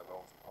standby because I've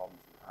always had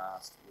problems in the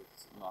past with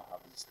not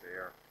having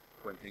spare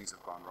when things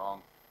have gone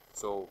wrong.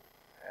 So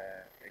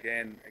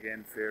again,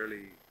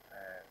 fairly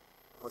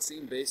what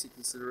seem basic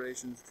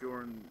considerations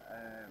during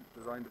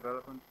design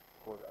development,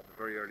 but at the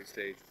very early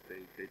stages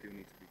they do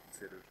need to be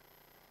considered.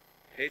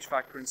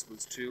 HVAC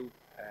principles too,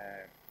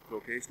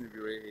 location of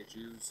your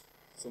AHUs.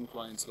 Some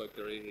clients like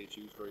their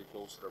AHUs very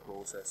close to their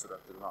process so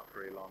that they're not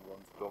very long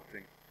runs of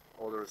ducting.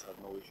 Others have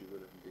no issue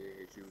with it, and the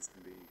AHUs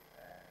can be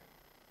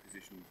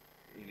positioned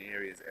in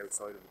areas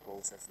outside of the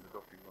process, and the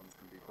ducting runs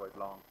can be quite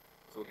long.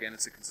 So again,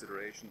 it's a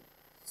consideration.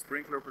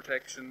 Sprinkler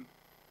protection.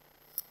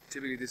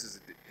 Typically this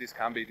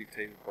can be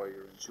dictated by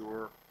your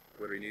insurer,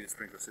 whether you need a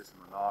sprinkler system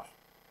or not,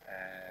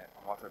 and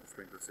what type of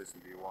sprinkler system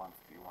do you want?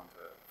 Do you want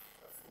a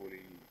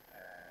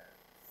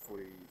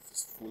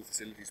full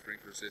facility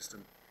sprinkler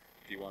system?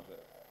 Do you want an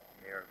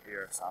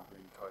air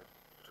sampling type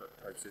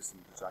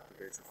system which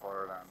activates your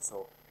fire alarm?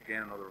 So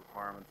again, another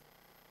requirement.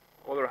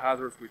 Other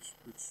hazards which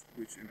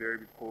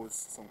invariably pose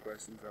some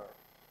questions are,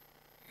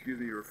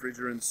 your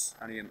refrigerants,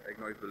 any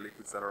ignitable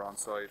liquids that are on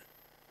site,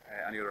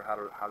 any other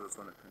hazards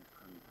when it comes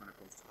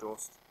to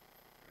dust.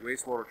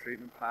 Wastewater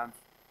treatment plant.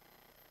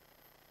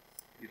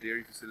 Your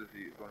dairy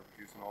facility is going to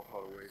produce an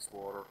awful lot of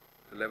wastewater.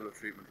 The level of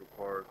treatment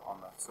required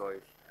on that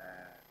site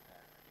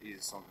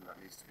is something that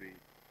needs to be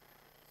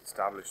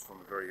established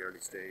from a very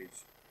early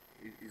stage.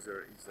 Is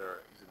it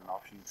an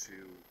option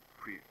to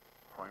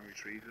primary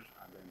treat it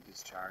and then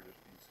discharge it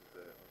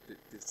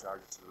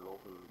to the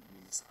local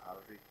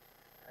municipality,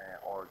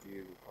 or do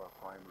you require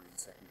primary and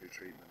secondary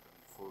treatment and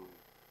full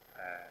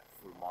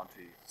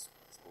Monty, I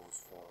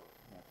suppose, for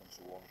when it comes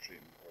to water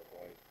treatment,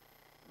 whereby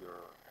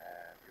you're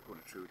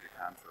putting it through a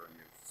decanter and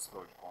you've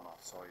sludge going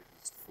off site, and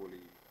it's fully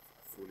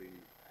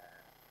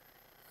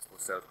I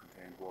suppose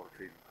self-contained water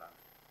treatment plant.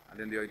 And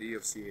then the idea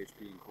of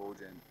CHP and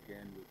cogen,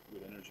 again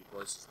with energy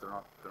prices, they're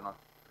not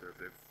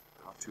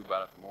too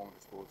bad at the moment.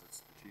 I suppose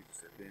it's the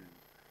cheapest they've been in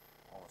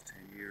almost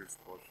 10 years,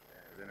 but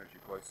as energy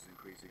prices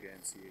increase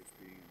again, CHP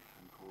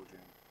and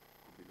cogen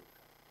could be looked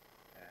at.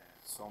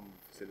 Some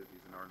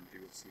facilities in Ireland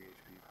deal with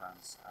CHP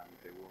plants, and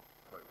they work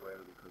quite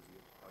well because you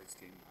have high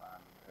steam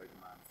demand and high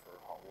demand for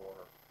hot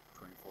water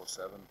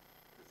 24/7.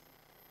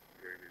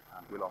 The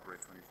plant will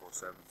operate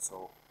 24/7,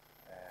 so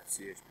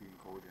CHP and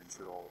cogen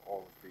should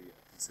always be a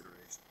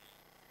consideration.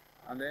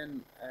 And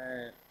then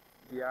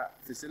the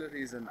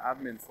facilities and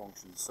admin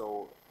functions.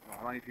 So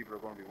how many people are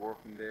going to be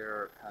working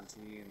there?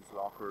 Canteens,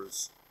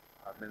 lockers,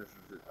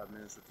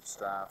 administrative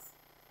staff,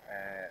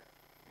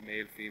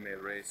 male-female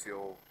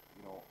ratio.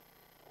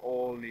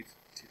 All need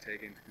to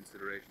take into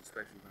consideration,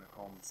 especially when it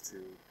comes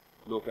to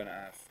looking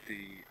at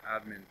the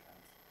admin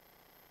plant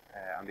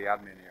and the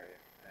admin area,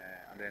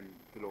 and then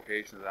the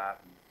location of that,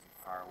 and is it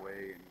far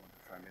away, and you want to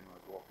try and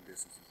minimize walking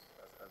distances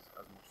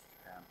as much as you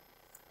can.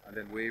 And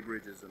then weigh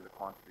bridges and the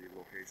quantity of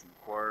location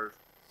required.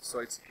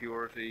 Site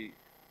security,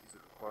 is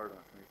it required on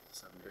a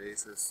 24/7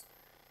 basis?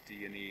 Do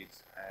you need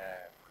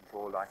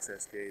controlled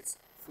access gates?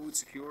 Food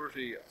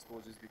security, I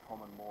suppose, is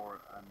becoming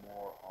more and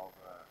more of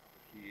a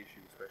key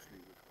issue, especially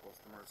with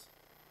customers,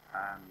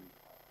 and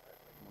I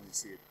can only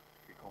see it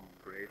becoming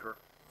greater.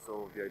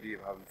 So the idea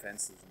of having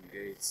fences and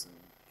gates and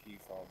key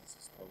fobs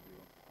is probably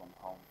going to become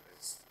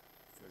commonplace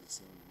fairly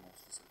soon in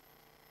most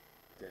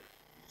facilities,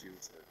 due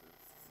to the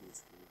food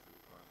security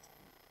requirements.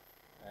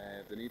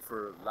 The need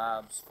for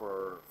labs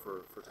for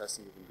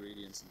testing of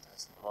ingredients and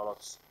testing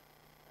products,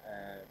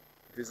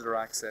 visitor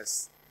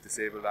access,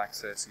 disabled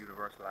access,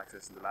 universal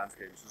access, and the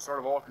landscaping. So sort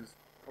of all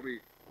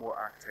probably more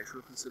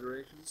architectural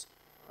considerations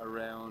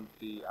around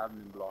the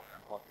admin block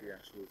and what the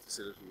actual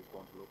facility is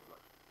going to look like.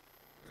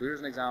 So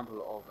here's an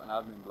example of an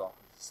admin block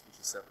which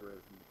is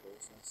separated from the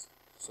process.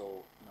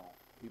 So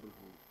people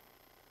who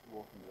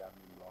work in the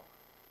admin block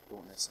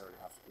don't necessarily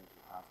have to go into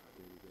the plant on a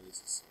daily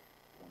basis.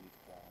 They don't need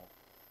to get out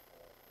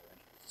or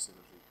enter the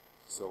facility.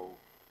 So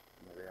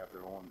they have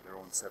their own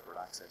separate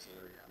access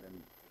area, and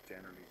then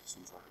generally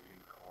some sort of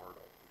unit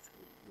corridor which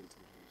will take you into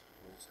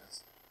the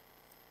process.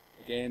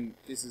 Again,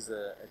 this is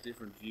a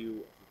different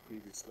view of the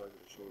previous slide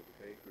that I showed at the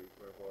bakery,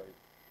 whereby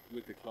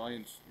with the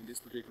client, in this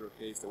particular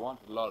case, they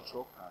wanted a lot of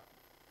truck parking.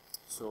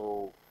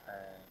 So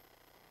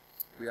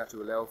we have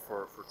to allow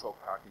for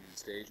truck parking and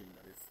staging,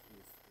 that if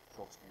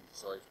trucks came to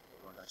site, they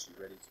weren't actually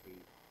ready to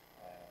be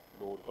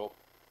loaded up,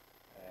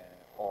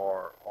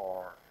 or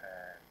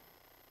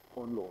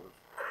unloaded,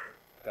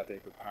 that they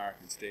could park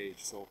and stage.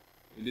 So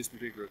in this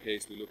particular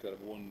case, we looked at a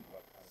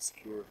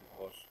security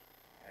hut,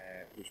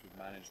 which would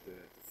manage the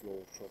flow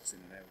of trucks in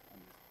and out.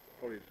 And there's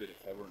probably a bit of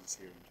cleverness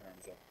here in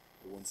terms of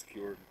the one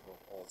security hut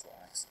also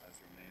acts as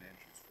your main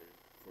entrance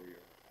for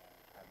your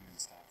admin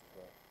staff as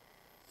well.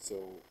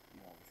 So, you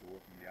know, if you're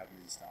working with the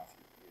admin staff,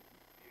 you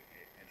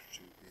enter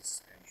through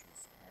this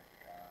entrance, park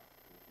the car,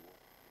 go to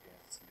work. Again,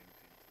 it's linked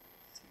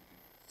into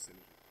the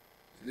facility.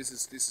 So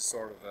this is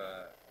sort of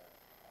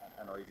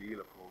an ideal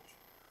approach.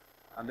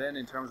 And then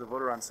in terms of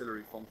other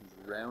ancillary functions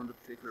around a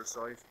particular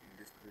site, in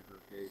this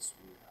particular case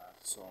we had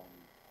some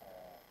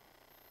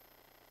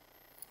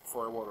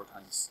fire water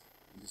tanks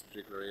in this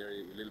particular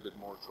area, a little bit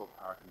more truck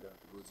parking down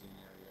at the goods in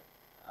area,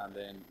 and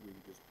then we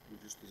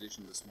just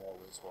positioned the small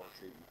wastewater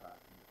treatment plant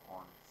in the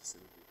corner of the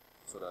facility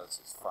so that it's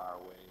as far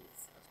away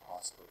as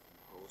possible from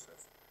the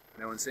process.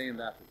 Now, in saying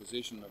that, the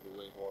position of the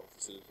wastewater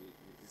facility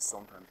is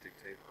sometimes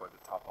dictated by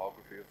the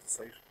topography of the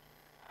site,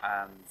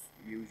 and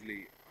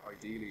usually,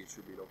 ideally, it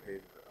should be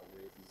located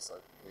away from the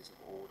site in case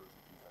of odours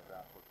and things like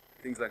that. But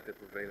things like the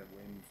prevailing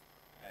wind,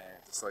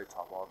 the site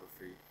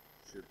topography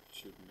should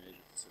be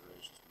major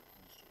considerations when it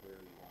comes to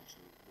where you want to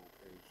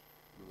locate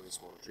the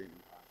wastewater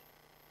treatment plant.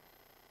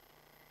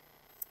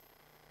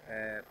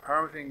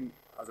 Permitting,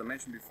 as I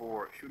mentioned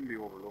before, shouldn't be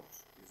overlooked.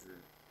 Is a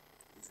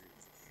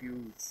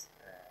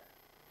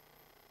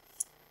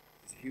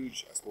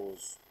huge, I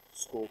suppose,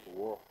 scope of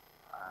work,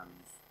 and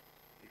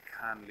it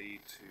can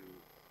lead to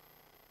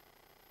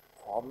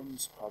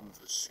problems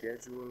with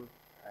schedule,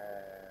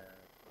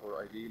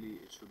 or ideally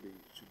it should be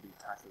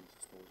tackled, I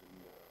suppose,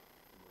 in the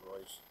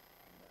right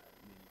and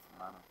meaningful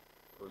manner.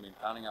 But I mean,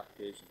 planning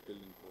applications,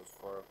 building codes,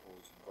 fire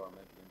codes,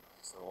 environmental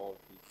impacts are all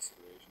key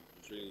considerations.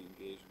 It's really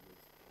engaging with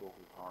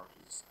local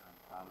authorities and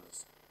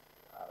planners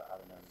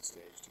at an early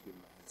stage to give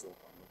them a heads up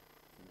on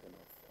thinking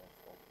of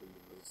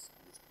building this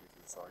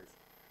particular site.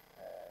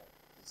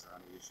 Is there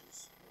any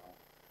issues, you know,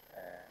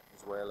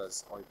 as well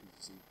as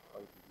IPTC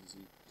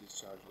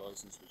discharge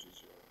license, which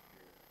is your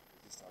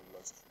discharge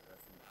license from the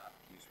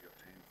application you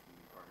obtained from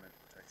the Environmental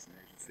Protection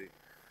Agency,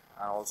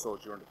 and also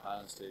during the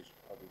planning stage,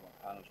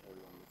 planners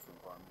probably want to look for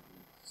environmental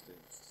impact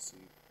statements to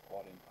see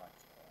what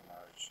impact a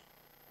large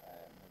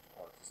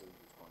multi-part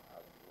facility is going to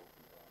have on the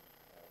local environment.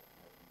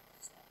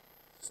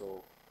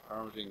 So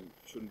permitting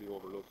shouldn't be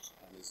overlooked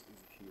and is a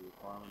key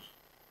requirement.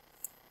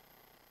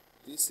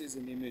 This is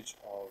an image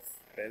of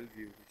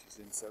Bellevue, which is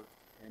in South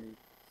Kilkenny.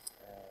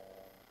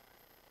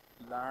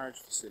 Large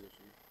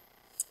facility.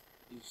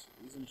 It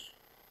isn't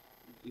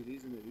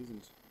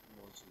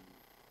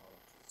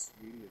multi-product. It's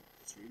really a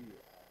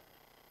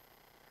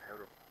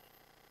powder plant.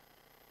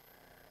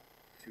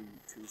 Two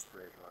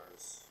spray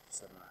dryers,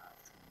 7.5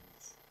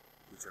 each,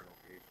 which are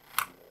located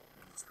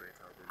in the spray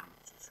dryer building,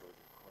 which I showed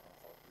you cut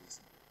off of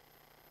recently.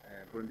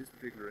 But in this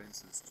particular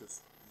instance,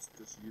 just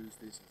use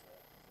this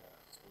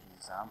as an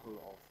example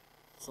of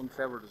some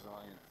clever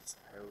design as to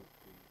how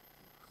the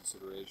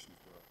considerations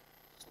were,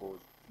 I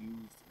suppose,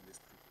 used in this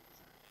particular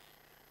design.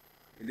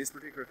 In this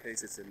particular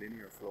case, it's a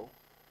linear flow.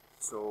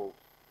 So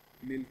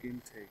milk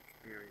intake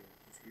area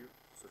is here.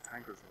 So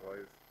tankers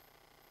arrive,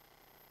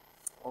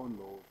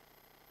 unload,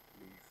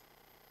 leave.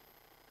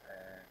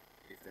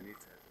 If they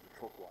need to, there's a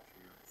truck wash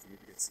here. If they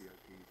need to get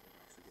CIP, they can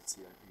actually get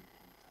CIP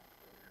from the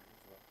tanker area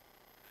as well.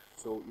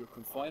 So you're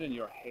confining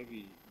your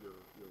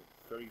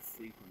very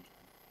frequent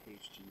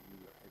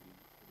HGV or heavy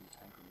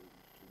tanker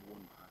movement to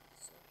one part of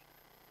the site.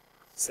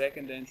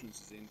 Second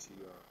entrance is into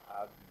your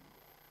admin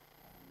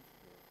and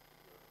your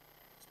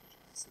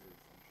ancillary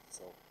function.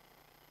 So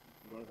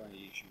you don't have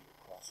any issues with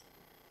crossover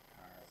with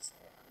cars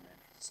or an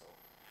entrance. So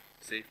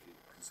safety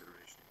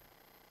consideration.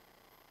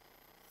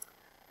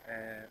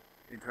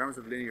 In terms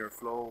of linear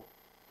flow,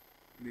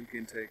 milk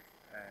intake,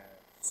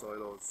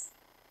 silos,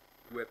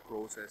 wet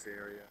process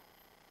area,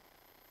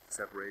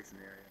 separation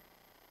area,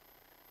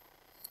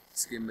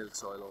 skim milk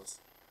silos,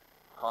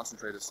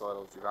 concentrated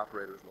silos, the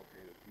evaporator is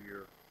located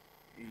here,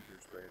 into your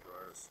spray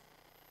dryers,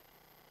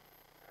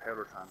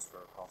 powder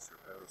transfer across your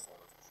powder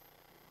silos, which is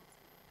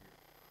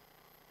here.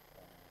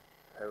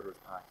 Powder is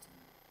packed in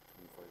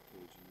 25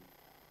 kg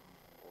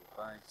bulk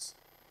bags,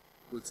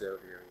 goods out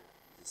area,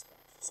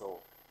 dispatch.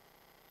 So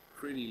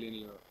pretty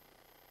linear.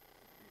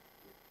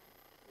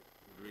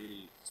 It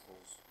really, I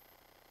suppose,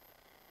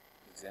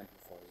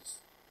 exemplifies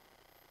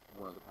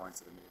one of the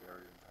points that I made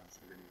earlier in terms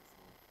of linear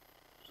flow.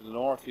 To the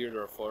north here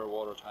there are fire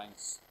water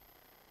tanks.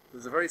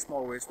 There's a very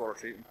small wastewater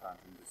treatment plant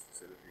in this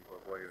facility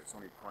whereby it's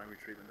only primary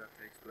treatment that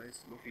takes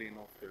place. Luckily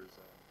enough there was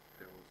a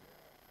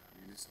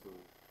municipal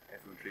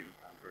effluent treatment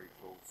plant very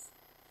close.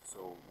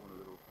 So one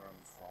of the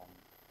requirements from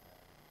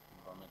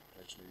Environmental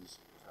Protection Agency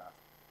was that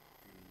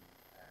the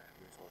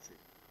wastewater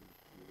treatment would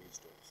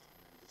release dust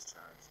and then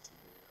discharge to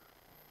their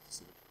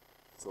facility.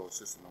 So it's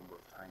just a number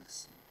of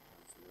tanks in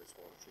terms of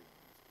wastewater treatment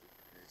in this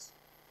particular case.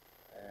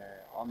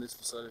 On this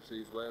facility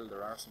as well,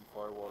 there are some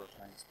fire water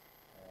tanks.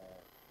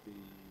 The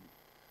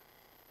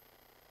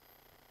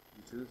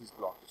utilities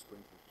block is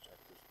sprinkler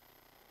protected,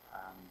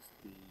 and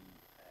the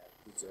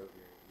goods out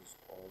here is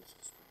also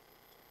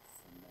sprinkled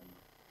from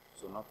memory.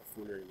 So not the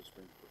full area was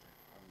sprinkled, but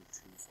only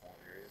 2 small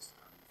areas,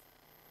 and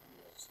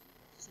obviously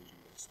decision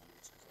based on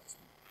risk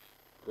assessment.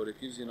 But it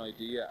gives you an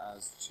idea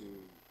as to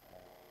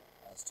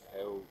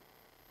how,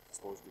 I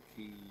suppose, the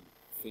key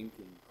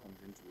thinking comes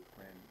into it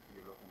when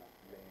you're looking at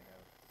laying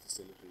out the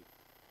facility,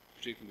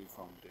 particularly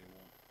from day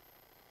one.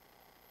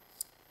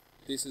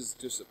 This is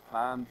just a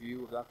planned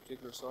view of that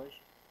particular site,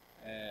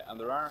 and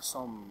there are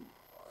some,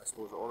 I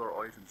suppose, other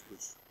items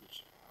which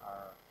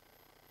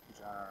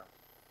are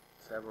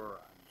clever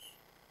and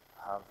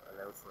have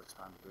allowed for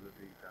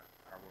expandability that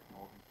are worth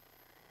noting.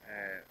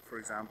 For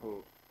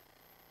example,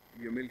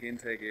 your milk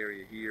intake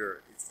area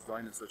here, it's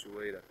designed in such a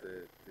way that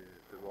the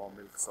raw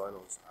milk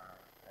silos are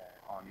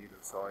on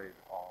either side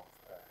of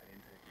an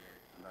intake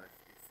area, and that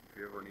if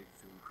you ever needed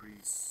to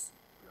increase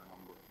your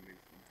number of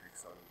milk intake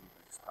silos, you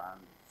can expand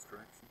in this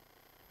direction,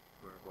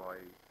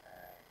 whereby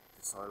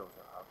the silos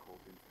are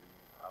alcoved into the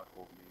milk,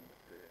 alcove meaning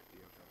that the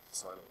outside of the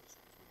silos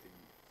is within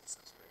the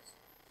set space.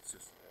 It's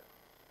just a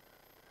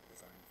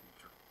design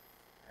feature.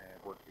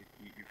 But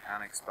you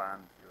can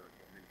expand your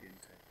milk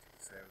intake to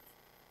the south.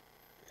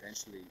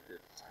 Potentially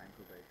the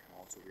tanker bay can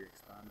also be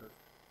expanded.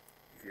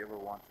 If you ever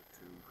wanted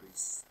to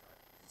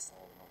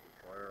install another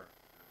dryer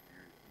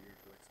near here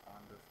to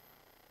expand it,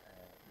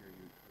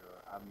 your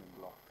admin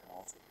block can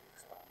also be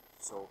expanded.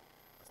 So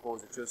I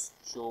suppose it just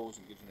shows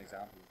and gives an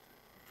example of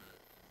the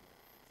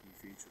key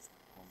features when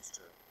it comes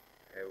to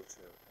how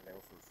to allow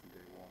for it from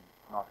day one.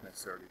 Not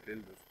necessarily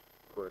build it,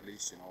 but at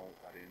least you know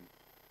that in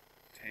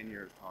 10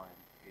 years' time,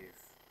 if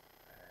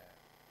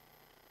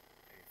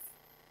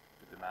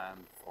the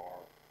demand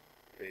for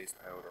base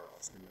powder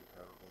or stimulant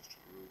powder goes to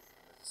the roof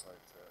and they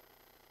decide to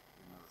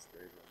another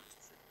spray dry in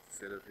this particular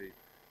facility,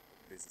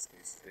 the business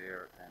case is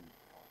there, then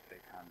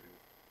they can do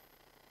it.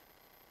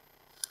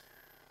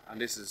 And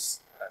this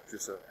is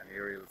just an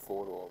aerial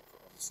photo of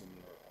the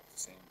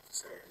same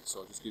facility.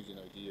 So it just gives you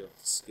an idea of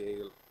the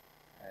scale.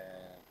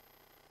 I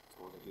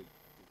suppose I did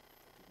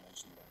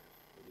mention that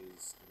it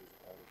is a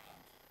powder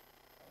plant,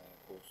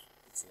 but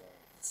it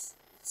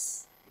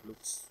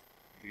looks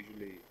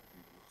visually, I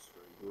think it looks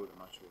very good.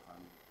 I'm not sure if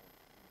I'm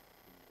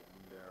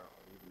in there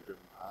or even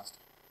driven past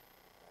it.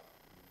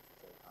 Even if you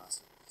drive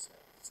past it,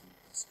 it's an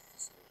impressive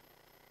facility.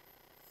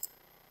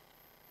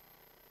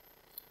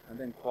 And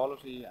then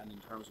quality, and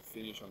in terms of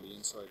finish on the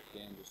inside,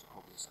 again just a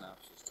couple of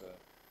snaps as to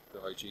the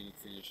hygienic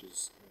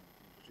finishes in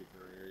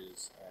particular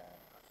areas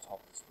at the top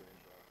of the spray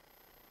dryer,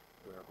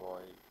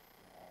 whereby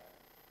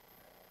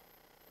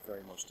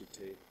very much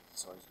dictated the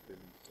size of the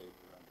building, dictated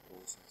around the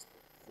process.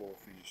 But the floor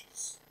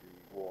finishes, the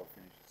wall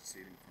finishes, the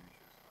ceiling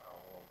finishes are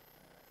all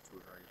to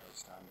a very high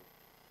standard.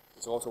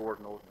 It's also worth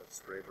noting that the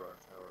spray dryer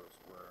towers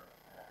were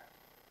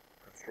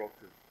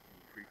constructed in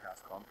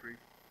precast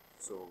concrete,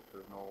 so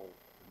there's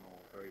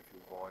very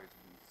few voids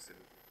in the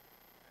facility.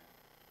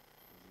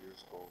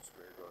 Years ago,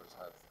 spray dryers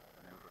had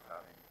an outer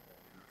cladding,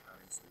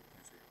 so you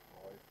can see a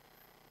void,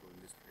 but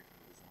in this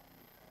particular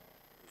design,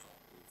 it was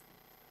all built with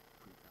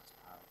precast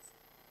panels.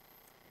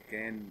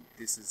 Again,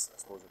 this is,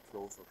 I suppose, a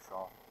close-up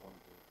shot of one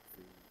of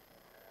the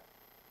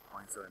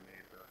points that I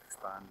made about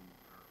expanding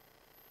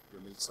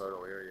your milk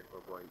silo area,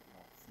 whereby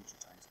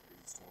future tanks can be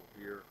installed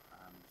here,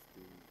 and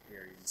the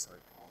area inside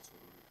can also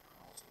be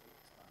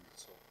expanded.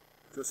 So,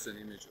 just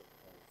an image of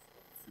a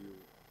few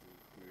of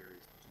the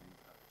areas pertaining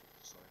to that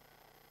particular site.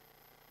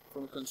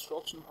 From a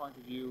construction point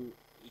of view,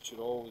 it should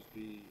always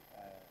be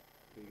a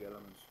big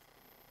element,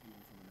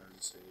 even from the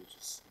early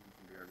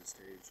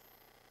stage.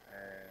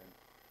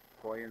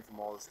 Buy-in from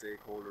all the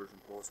stakeholders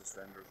and process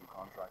vendors and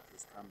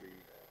contractors can be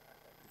a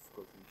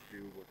difficult thing to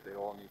do, but they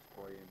all need to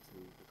buy into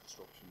the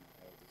construction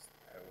of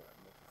how a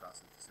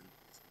multifaceted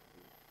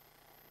facility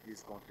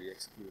is going to be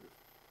executed.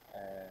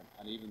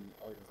 And even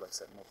items like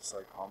setting up a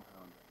site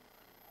compound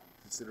and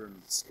considering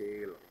the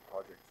scale of the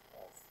project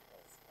of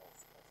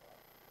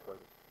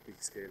quite a big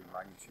scale and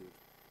magnitude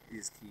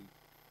is key.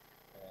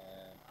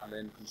 And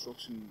then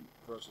construction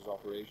versus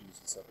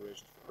operations and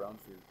separations for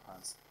brownfield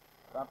plants.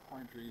 That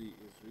point really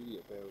is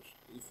about,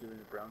 if you're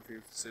in a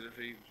brownfield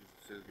facility, which is a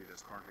facility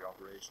that's currently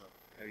operational,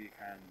 how you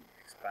can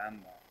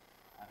expand that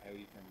and how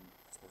you can,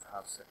 I suppose,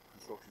 have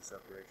construction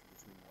separation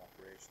between your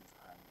operations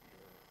and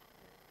your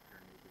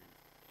new build.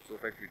 So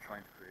effectively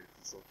trying to create a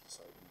construction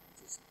site in an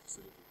existing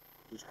facility,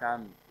 which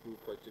can prove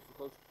quite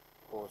difficult,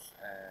 but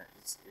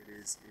it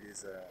is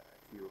a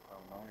key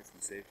requirement, not only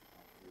from a safety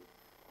point of view,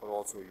 but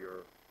also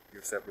you're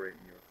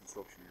separating your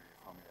construction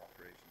area from your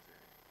operations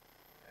area.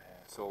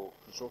 So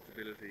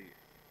constructability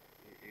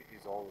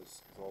is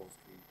always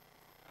key,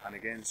 and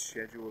again,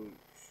 schedule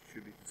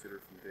should be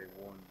considered from day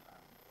one,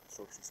 and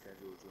construction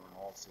schedule during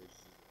all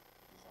stages of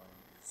design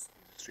is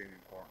extremely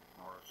important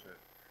in order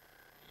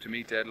to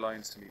meet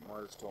deadlines, to meet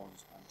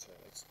milestones, and to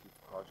execute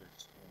the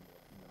project in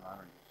the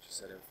manner you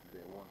set out from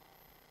day one.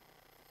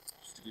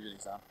 Just to give you an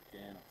example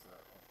again of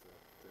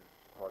the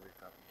project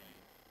that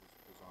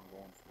was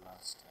ongoing for the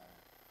last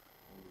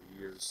number of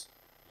years,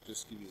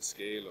 just to give you a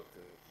scale of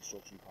the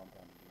construction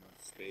compound and the amount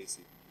of space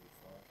even needed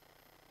for it.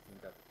 I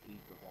think at the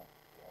peak of that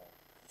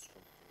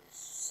construct was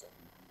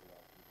 700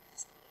 odd people to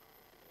sign up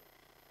every day.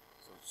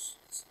 So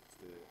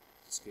the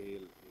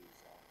scale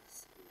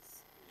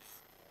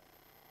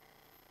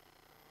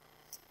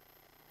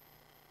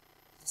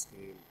the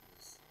scale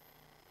is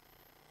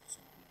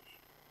something that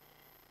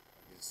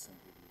I guess some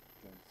people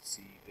don't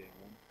see day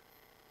one.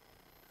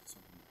 It's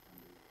something that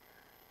can be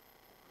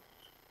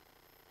overlooked.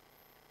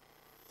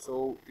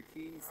 So the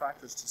key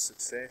factors to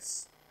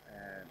success,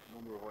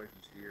 number of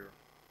items here,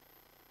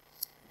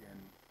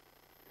 again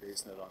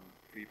basing it on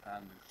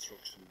pre-planned and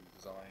construction and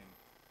design,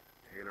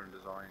 tailoring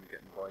design,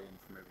 getting buy-in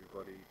from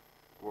everybody,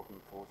 working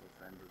with process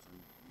vendors,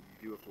 and you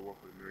do have to work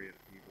with a myriad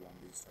of people on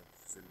these types of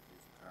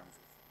facilities in terms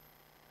of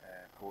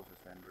process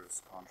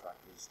vendors,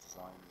 contractors,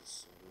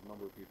 designers. So there's a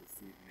number of people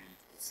feeding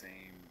into the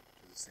same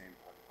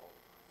project all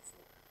the time. So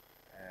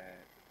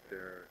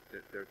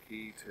they're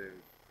key to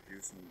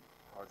producing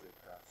a project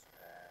that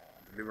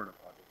and delivering a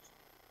project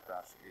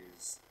that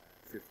is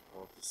fit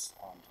for purpose,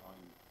 on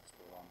time, as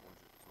well on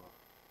budget as well.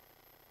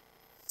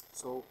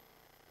 So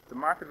the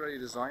market ready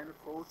design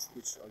approach,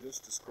 which I'll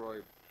just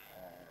describe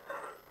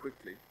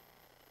quickly,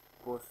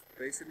 but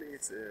basically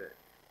it's a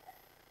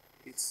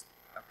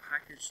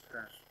package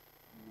that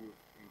would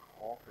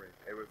incorporate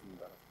everything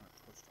that I've kind of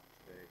touched on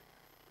today,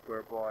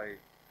 whereby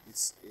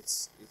it's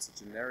a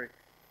generic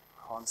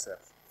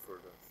concept for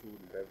the food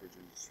and beverage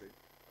industry.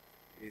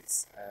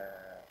 It's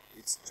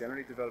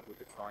generally developed with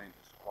the client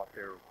as to what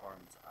their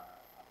requirements are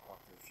and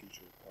what their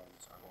future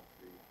requirements are going to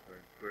be,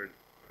 where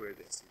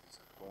they see this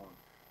as going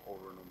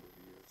over a number of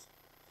years.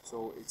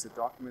 So it's a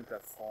document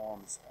that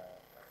forms a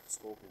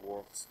scope of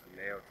works, a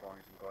layout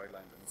drawings and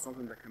guidelines, and it's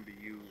something that can be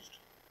used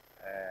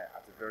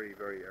at the very,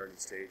 very early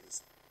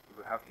stages. It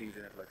would have things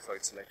in it like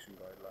site selection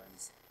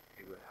guidelines.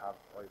 It would have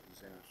items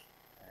in it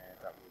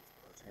that would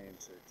pertain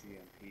to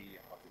GMP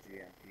and what the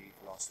GMP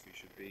philosophy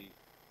should be,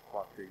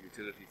 what the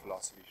utility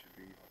philosophy should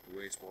be, what the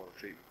wastewater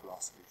treatment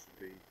philosophy should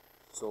be.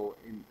 So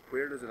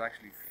where does it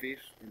actually fit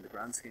in the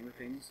grand scheme of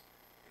things?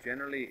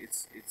 Generally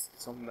it's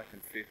something that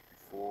can fit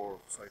before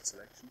site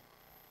selection,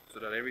 so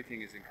that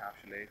everything is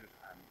encapsulated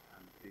and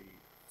the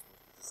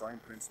design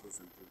principles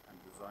and the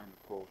design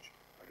approach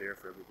are there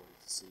for everybody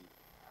to see.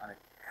 And it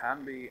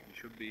can be and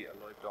should be a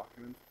live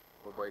document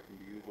whereby it can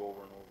be used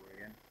over and over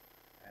again,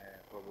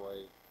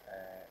 whereby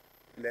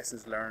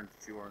lessons learned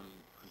during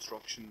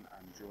construction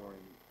and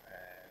during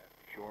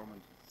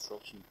procurement and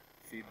construction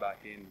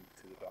feedback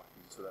into the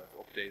document so that it's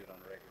updated on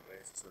a regular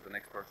basis, so the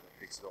next person that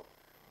picks it up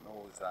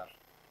knows that,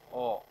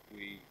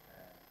 we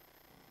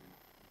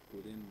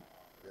put in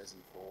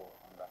resin for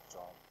on that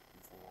job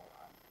before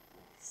and it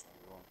works on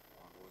your own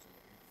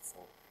so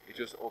it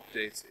just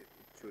updates it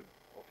should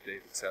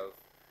update itself,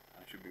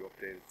 and it should be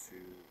updated to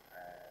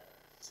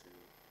I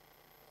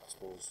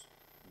suppose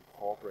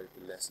incorporate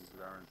the lessons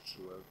learned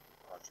throughout the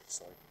project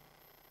cycle.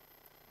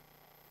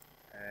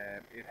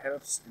 It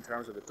helps in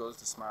terms of it does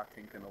the smart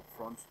thinking up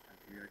front and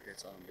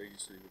communicates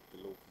unambiguously with the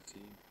local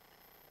team.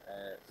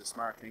 The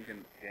smart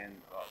thinking,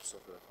 again, a lot of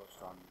stuff that I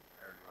touched on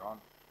earlier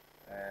on.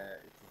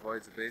 It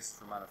provides a basis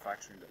for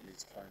manufacturing that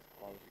meets client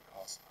quality,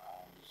 cost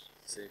and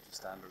safety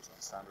standards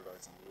and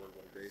standardised on a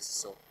worldwide basis.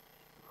 So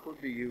it could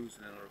be used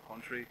in another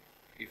country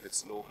if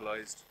it's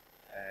localised.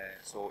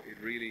 So it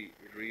really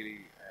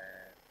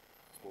I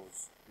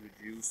suppose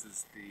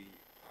reduces the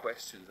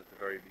questions at the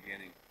very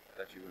beginning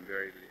that you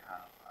invariably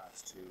have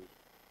as to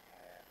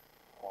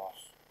what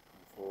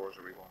floors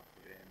are we going to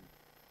put in,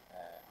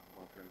 are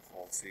we going to put in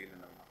false ceiling,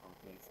 are we not going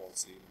to put in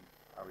false ceiling,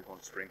 are we going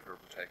to sprinkler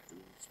protect, do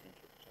we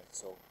sprinkler protect.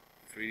 So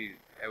it really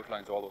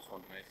outlines all those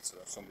fundamentals so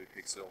that if somebody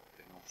picks it up,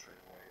 they know straight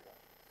away that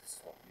this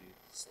is what we need,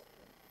 this is what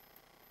we don't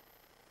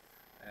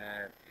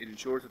need. It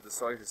ensures that the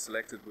site is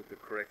selected with the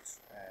correct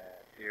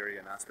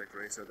area and aspect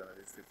ratio, that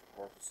it is fit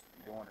for purpose.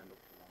 You don't want to end up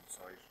with the wrong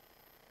site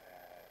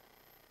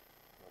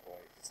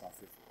whereby it's not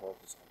fit for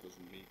purpose and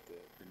doesn't meet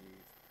the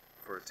need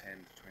for a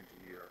 10 to 20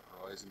 year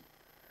horizon.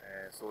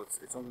 So it's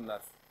something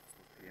that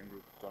the PM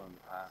Group have done in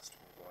the past,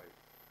 whereby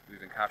we've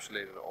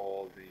encapsulated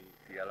all the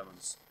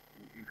elements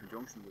in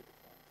conjunction with the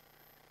client,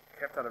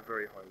 kept at a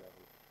very high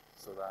level,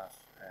 so that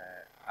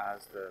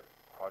as the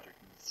project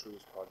moves through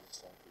its project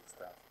cycles,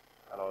 that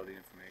all the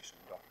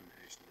information and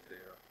documentation is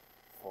there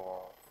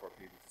for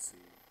people to see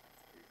and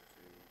for people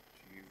to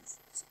use.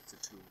 It's a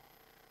tool.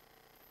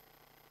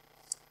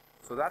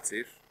 So that's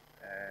it.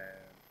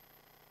 I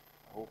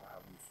hope I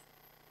haven't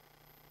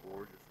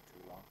bored you for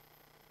too long.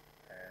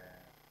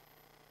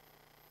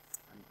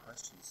 Any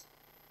questions?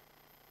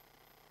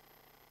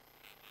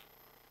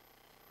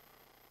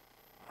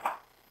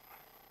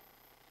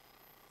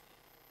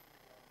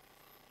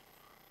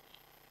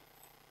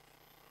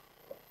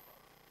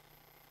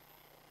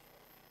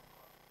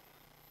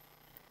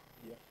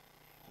 Yeah.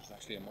 There's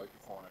actually a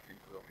microphone, I think,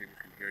 so people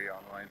can hear you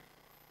online.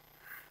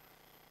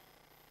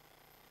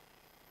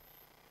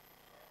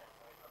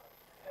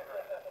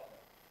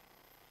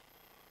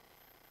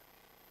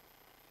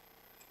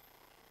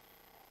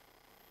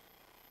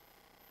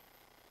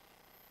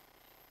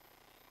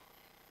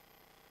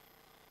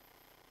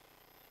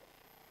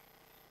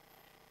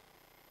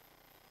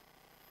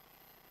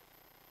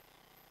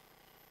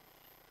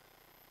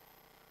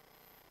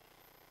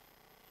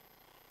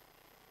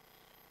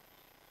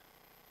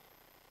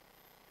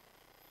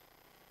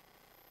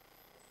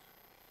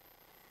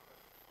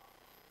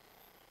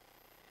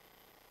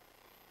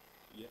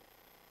 Yeah.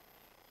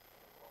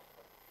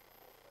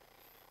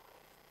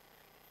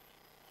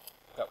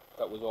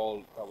 That was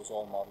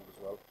all modelled as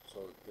well. So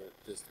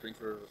the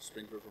sprinklers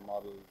were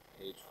modelled,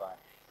 HVAC,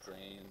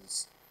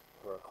 drains,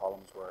 where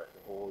columns were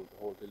the whole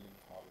building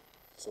was modelled.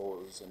 So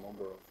it was a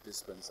number of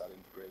disciplines that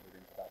integrated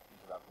into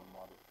that one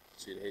model.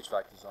 So you had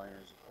HVAC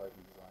designers, you had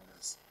piping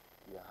designers,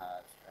 you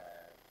had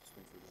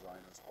sprinkler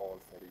designers,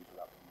 all fed into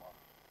that one model.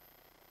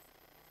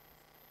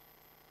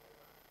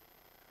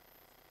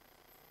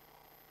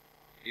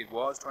 It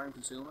was time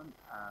consuming,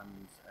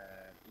 and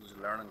it was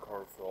a learning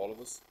curve for all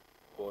of us,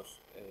 but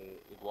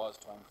it was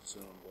time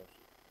consuming, but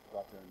we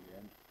got there in the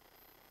end.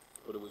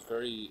 But it was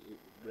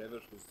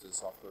Revit was the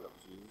software that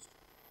was used,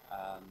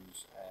 and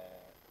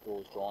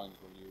those drawings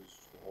were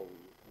used the whole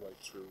right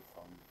through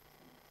from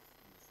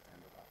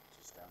tender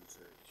packages down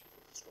to issue for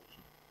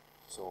construction.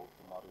 So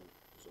the model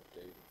was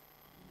updated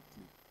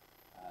weekly,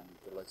 and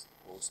the likes of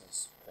the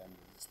process vendor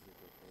in this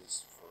particular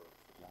case for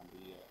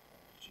Glanbia,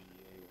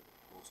 GEA or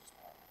the process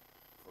partner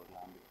for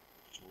Glanbia,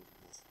 which chose the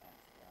process partner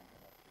for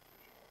Glanbia that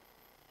particular job.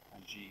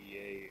 And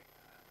GEA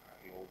are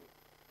global,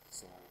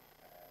 so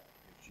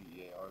in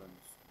GEA Ireland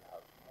you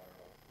have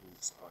Miro, who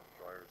supply the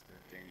dryers,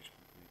 they're a Danish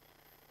company.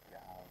 You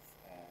have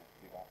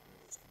the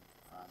evaporators coming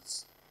from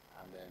France,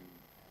 and then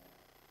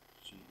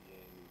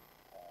GEA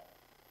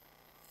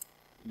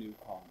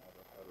Newcon have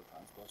a powder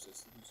transport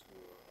systems,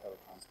 who are a powder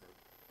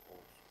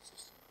transport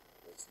system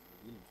based in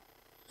New Zealand.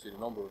 So you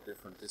had a number of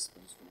different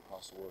disciplines from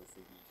across the world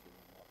feeding into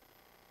one model.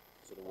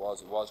 So it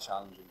was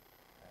challenging,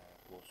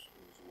 but it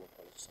was a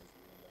worthwhile exercise.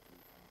 We really liked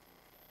it.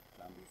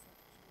 Glanbia felt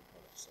it was a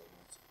worthwhile exercise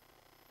once.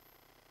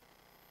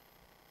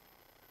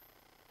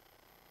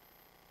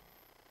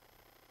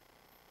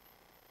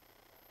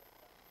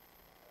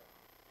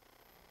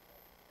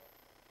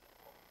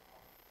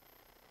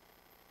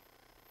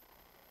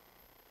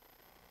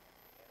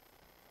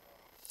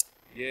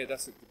 Yeah,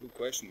 that's a good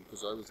question,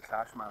 because I was a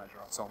clash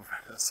manager on some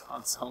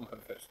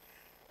of it.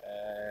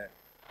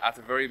 At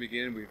the very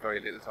beginning, we had very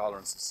little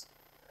tolerances,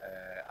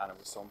 and it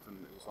was something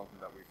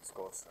that we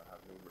discussed and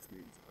had numerous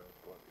meetings about.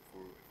 But if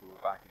we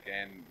were back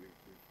again, we'd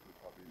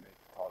probably make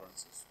the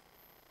tolerances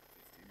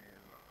 50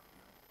 mil.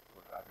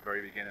 But at the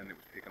very beginning, it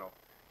was picking up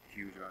a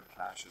huge amount of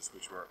clashes,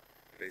 which were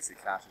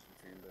basically clashes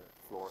between the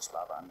floor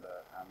slab and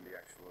the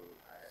actual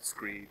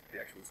screed,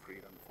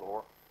 on the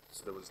floor.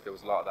 So there was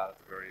a lot of that at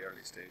the very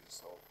early stages.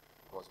 So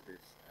it was a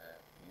bit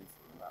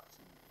painful in that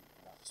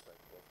respect,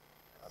 but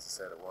as I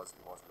said, it was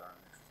a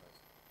learning exercise.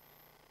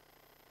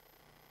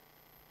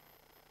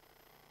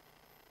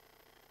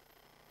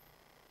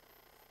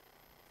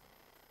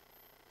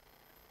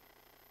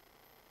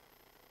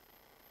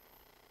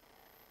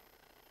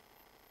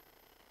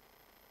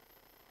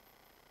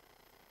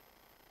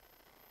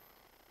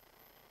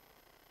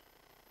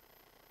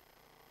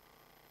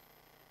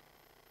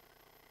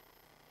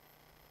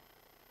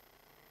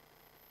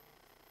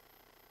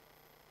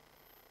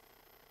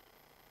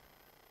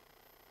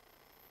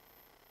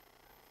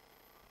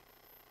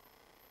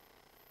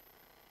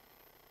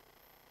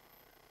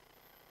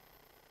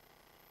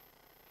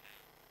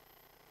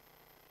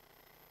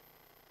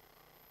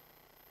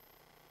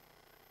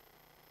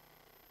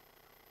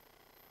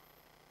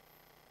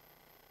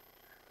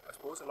 I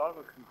suppose a lot of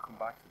it can come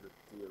back to the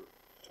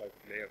type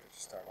of layout that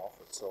you start off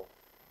with. So,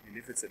 I mean,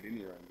 if it's a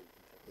linear and the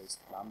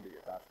case of Glanbia,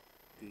 that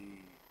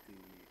the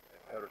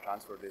powder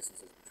transfer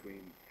distances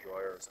between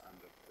dryers and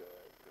the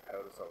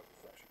powder cells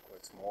is actually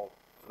quite small.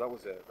 So that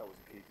was a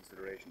key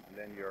consideration. And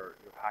then your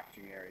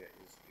packaging area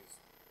is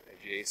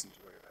adjacent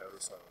to where your powder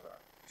cells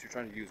are. So you're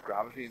trying to use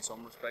gravity in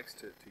some respects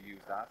to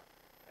use that.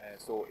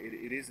 So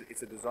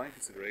it's a design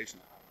consideration.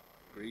 I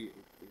agree.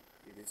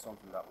 It is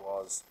something that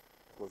was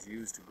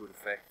used to good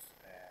effect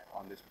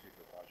on this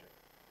particular project.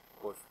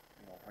 But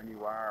when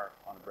you are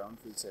on a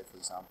brownfield site, for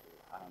example,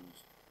 and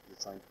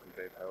you're trying to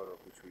convey powder,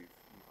 which we've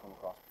come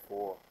across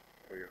before,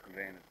 where you're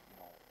conveying it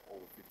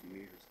over 50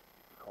 meters,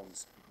 it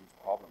becomes a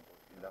problem. But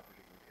in that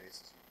particular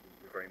case,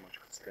 you're very much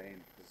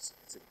constrained because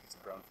it's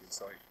a brownfield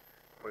site.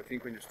 But I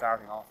think when you're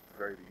starting off at the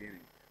very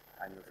beginning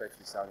and you're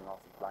effectively starting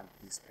off with a blank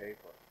piece of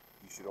paper,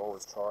 you should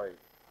always try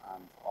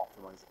and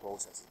optimize the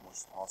process as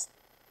much as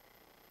possible,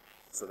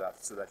 so that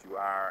you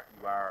are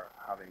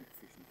having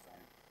efficient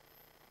design.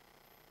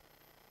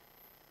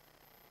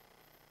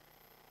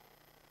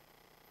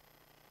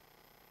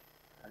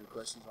 Any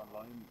questions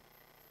online?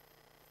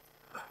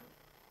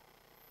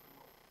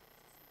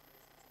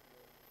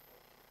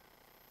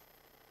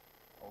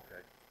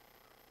 Okay.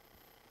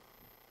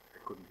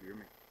 They couldn't hear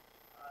me.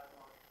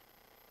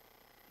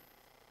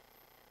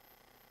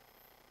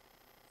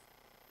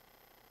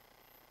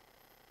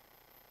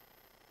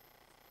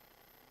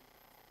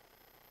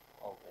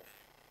 Okay.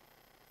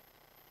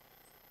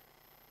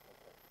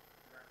 Okay.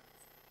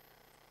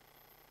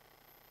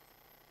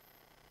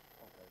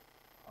 Okay.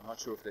 I'm not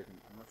sure if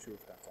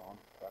that's on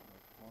that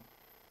microphone.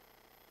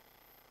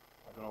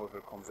 I don't know if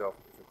it comes up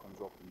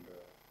in the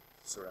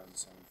surround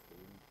sound for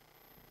the room.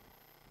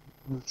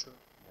 I'm not sure.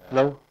 Yeah.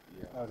 Hello?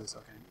 Yeah. Oh, it is,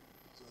 okay.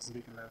 So it's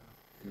speaking loud enough.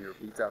 Can you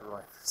repeat that,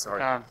 right?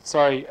 Sorry.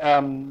 Sorry.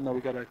 No,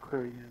 we got a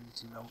query in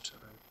to note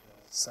about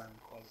sound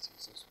quality.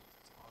 So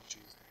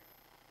apologies there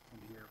from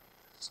here.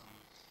 Some,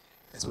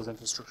 I suppose,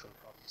 infrastructural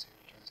problems here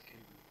in terms of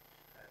cabling.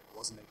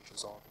 Wasn't able to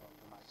resolve it on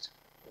the night,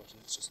 but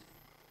it's just the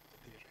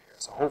theatre here.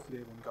 So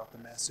hopefully everyone got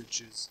the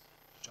messages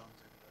John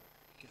was able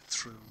to get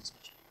through.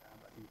 Especially,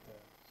 I think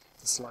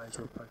the slides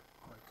were quite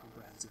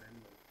comprehensive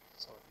anyway.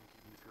 So I think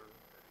even if you're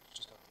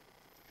just at the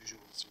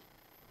visuals, you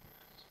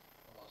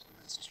a lot of the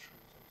message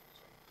through.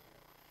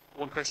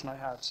 One question I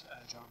had,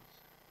 John,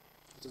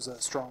 there's a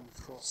strong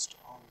thrust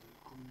on the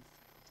green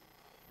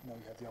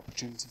field. You have the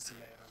opportunities to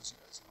lay it out as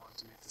you want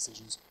to make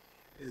decisions.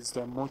 Is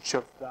there much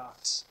of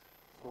that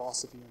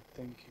philosophy and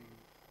thinking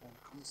when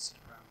it comes to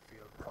the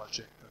brownfield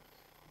project that,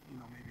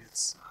 maybe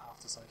it's half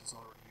the site is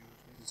already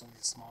used, maybe it's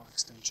only a small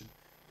extension.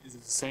 Is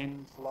it the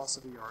same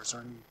philosophy, or is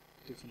there any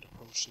different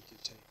approach that you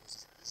take?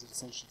 Is it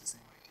essentially the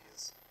same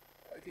ideas?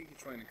 I think you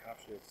try and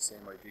encapsulate the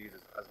same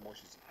ideas as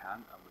much as you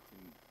can and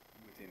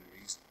within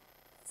reason.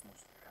 As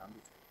much as it can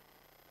be taken.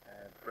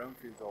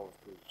 Brownfield's always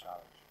proved a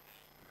challenge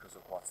because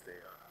of what's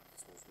there and I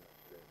suppose the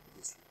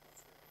history of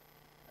what's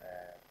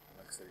there. And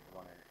like I said, if you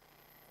want to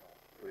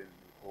put in a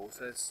new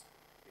process,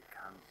 it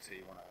can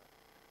say you want to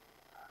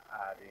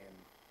add in,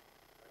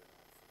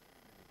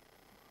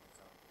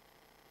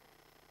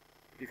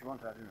 if you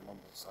want to add in a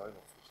number of silos,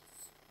 which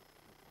is,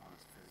 to be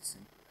honest, a very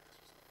simple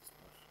exercise,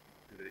 but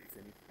if they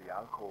need to be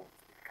alcove,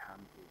 it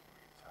can prove a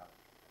real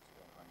challenge because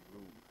you don't have any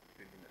room. The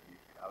building that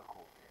needs to be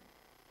alcove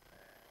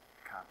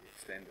can't be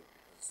extended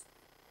because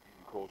it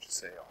encroaches,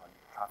 say, on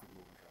traffic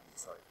movement around the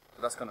site.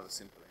 So that's kind of a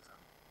simple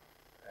example.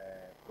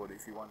 But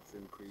if you wanted to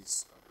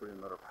increase or put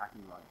in another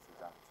packing line, for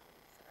example,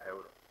 for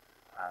powder,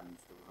 and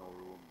there was no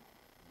room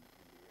in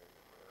the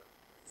area where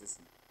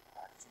existing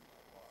packaging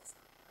was,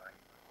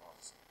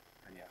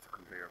 and you have to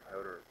convey your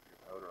powder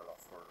a lot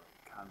further,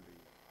 it can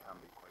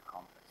be quite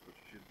complex. But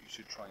you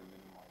should try and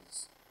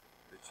minimise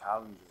the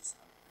challenges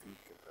and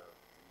think about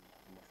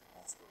as much as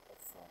possible up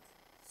front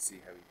to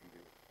see how you can do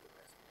it.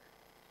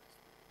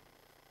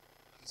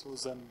 I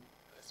suppose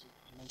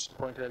you mentioned the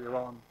point earlier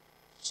on,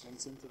 which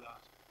links into that,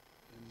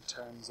 in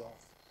terms of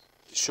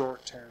the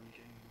short-term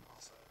gain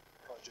of a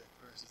project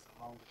versus the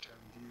longer-term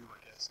view, I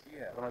guess.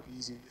 Yeah. It might be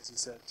easy, as you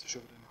said, to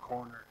shove it in a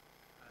corner,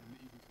 and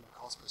even from a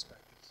cost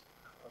perspective,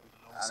 probably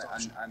the lowest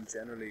option. And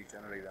generally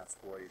that's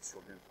why it's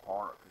shoved into the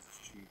corner, because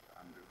it's cheap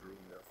and there's room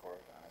there for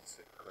it, and it's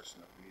a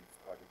question of we need this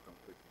project done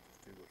quickly,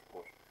 just do it.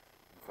 But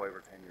in 5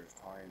 or 10 years'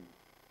 time,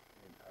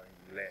 or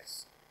even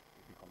less,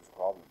 it becomes a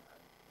problem.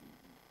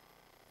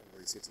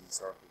 Everybody sits in the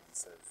circle and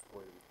says,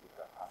 why did we put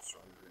that pasture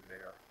in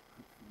there?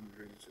 We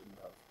really shouldn't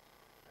have.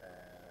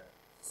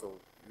 So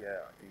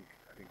yeah, I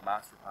think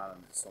master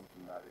planning is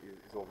something that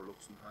is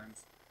overlooked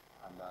sometimes,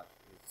 and that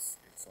it's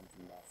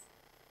something that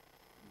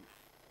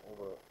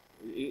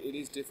it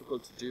is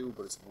difficult to do,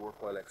 but it's a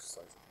worthwhile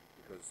exercise, I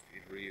think, because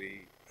it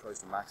really tries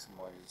to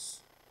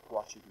maximise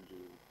what you can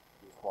do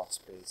with what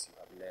space you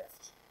have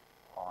left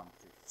on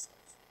particular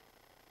sites.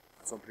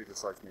 And some particular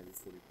sites may be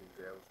fully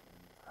built out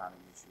and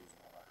planning issues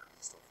and all that kind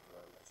of stuff as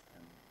well that you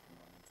can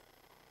run into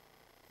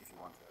if you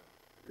want to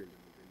build a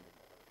new building.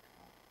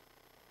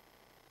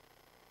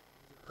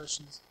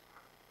 Questions?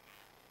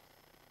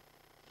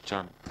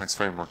 John, thanks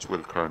very much.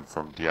 Will Curran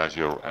from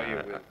Diageo. How are you,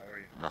 Will? How are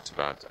you? Not too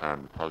bad,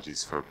 and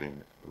apologies for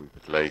being a wee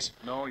bit late.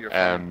 No, you're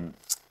fine.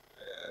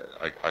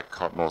 I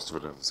caught most of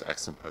it, and it was an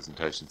excellent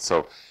presentation.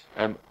 So,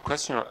 a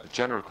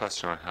general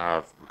question I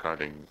have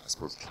regarding, I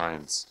suppose,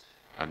 clients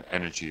and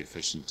energy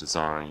efficient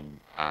design,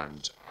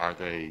 and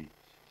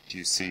do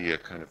you see a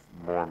kind of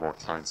more and more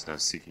clients now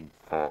seeking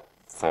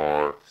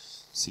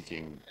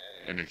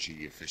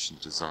energy efficient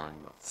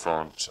design up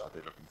front? Are they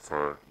looking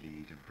for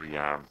LEED and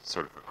BREEAM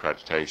sort of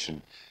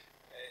accreditation?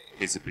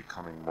 Is it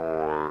becoming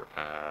more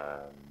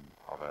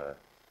of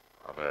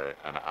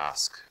an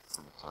ask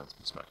from a client's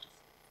perspective?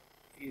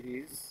 It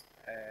is.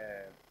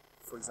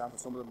 For example,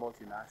 some of the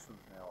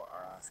multinationals now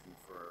are asking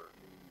for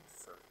LEED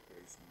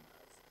certification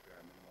as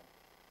bare minimum.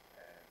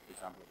 For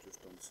example, I've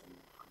just done some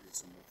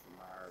work for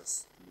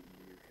Mars in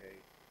the UK,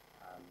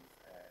 and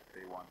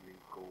they want LEED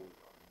Gold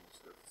on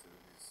most of their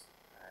facilities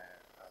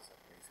as a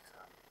basic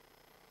standard.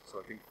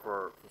 So I think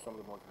for some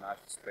of the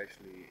multinationals,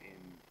 especially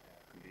in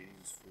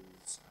convenience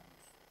foods and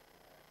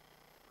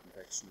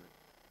confectionery,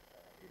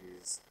 it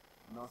is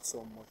not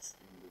so much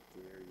in the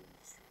dairy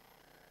industry.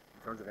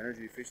 In terms of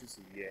energy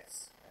efficiency,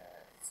 yes,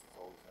 it's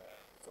always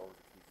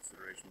a key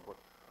consideration. But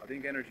I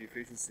think energy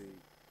efficiency,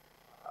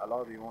 a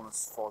lot of the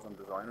onus falls on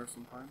designers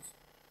sometimes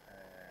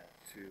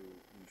to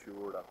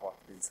ensure that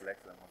what's been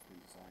selected and what's been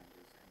designed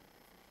is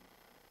energy efficient.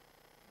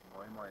 In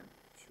my mind,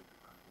 it should be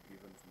kind of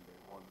given from day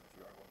one that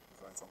you are going to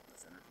design something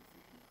that's energy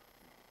efficient.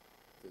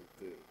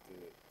 The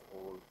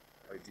whole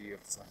idea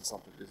of designing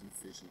something that isn't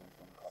efficient and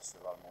going to cost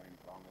you a lot of money in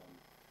the long run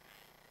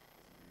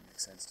doesn't really make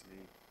sense to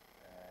me.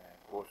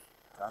 But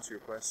to answer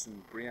your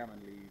question, BREEAM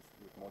and LEED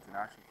with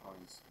multinational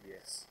clients,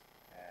 yes,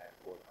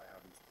 but I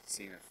haven't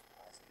seen it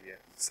as of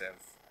yet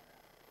myself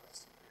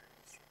across the beer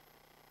industry.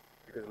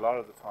 Because a lot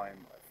of the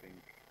time, I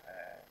think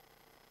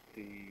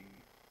the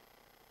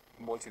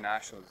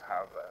multinationals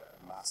have a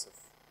massive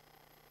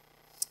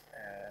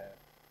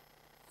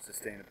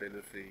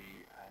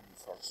sustainability and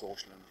sort of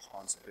social and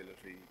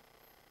responsibility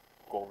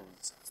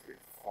governance as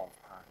being forms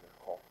part of their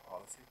corporate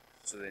policy,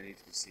 so they need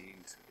to be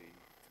seen to be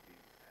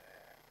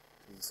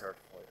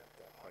certified at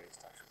the highest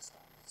actual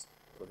standards.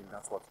 So I think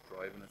that's what's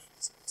driving it.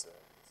 It's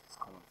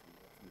coming from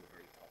the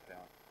very top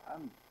down.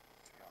 And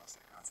to be honest,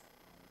 I can't say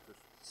anything wrong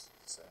with it.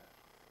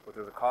 But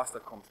there's a cost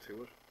that comes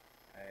to it.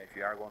 If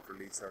you are going for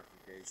LEED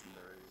certification,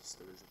 there is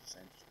a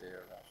percentage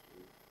there that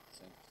you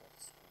don't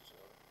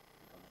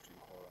have to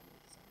incur on the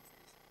design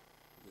fees,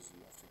 because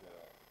you have to get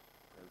a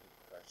accredited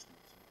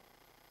professional to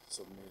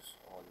submit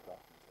all the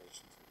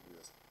documentation to the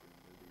US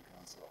Building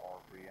Council or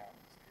BREEAM,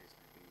 as the case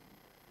may be,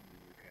 in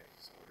the UK.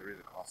 So there is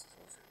a cost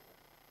associated with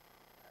it,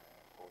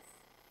 but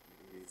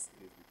it is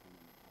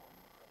becoming more and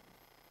more prevalent.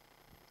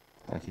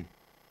 Thank you.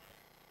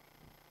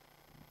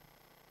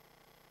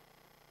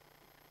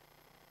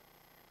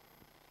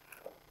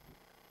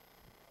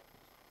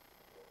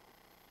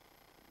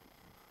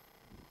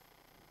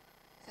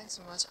 Thanks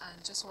so much. And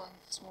just one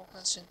small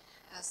question: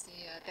 as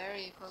the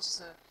dairy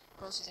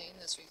processing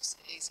industry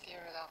is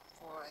geared up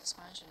for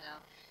expansion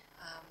now,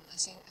 I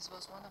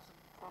suppose one of the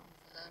problems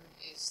for them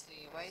is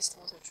the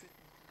wastewater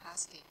treatment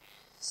capacity.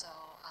 So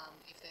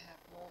if they have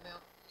more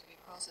milk to be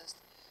processed,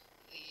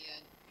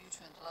 the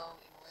nutrient load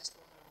in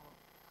wastewater,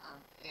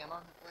 the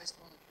amount of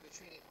wastewater to be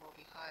treated will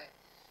be high.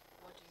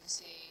 What do you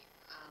see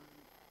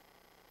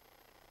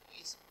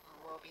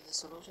will be the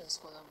solutions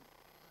for them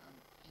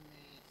in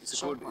the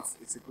short run?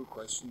 It's a good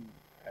question.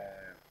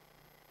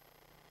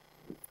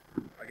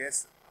 I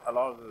guess a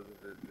lot of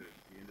the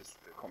industry,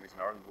 the companies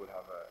in Ireland would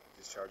have a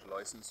discharge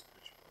license,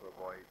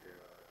 whereby they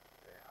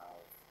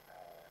have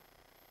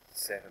a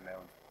set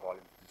amount of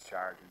volume to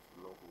discharge into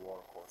the local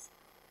water course,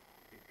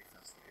 if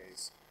that's the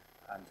case.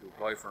 And to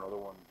apply for another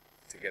one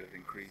to get it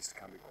increased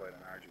can be quite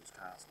an arduous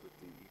task with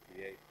the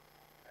EPA.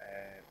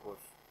 But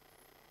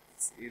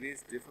it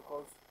is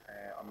difficult.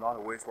 I'm not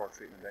a wastewater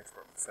treatment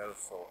expert myself,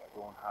 so I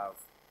don't have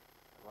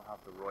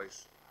the right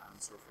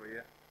answer for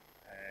you.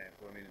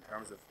 But I mean, in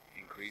terms of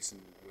increasing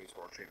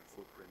wastewater treatment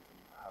footprint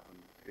and having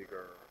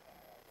bigger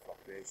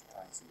flocculation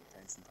tanks and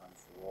retention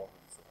tanks for water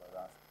and stuff like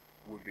that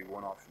would be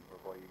one option,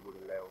 whereby you would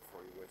allow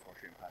for your wastewater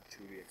treatment plant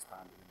to be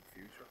expanded in the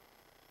future.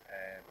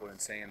 But in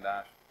saying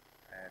that,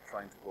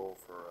 trying to go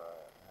for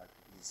an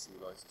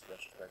IPPC license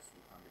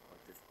retrospectively can be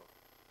quite difficult.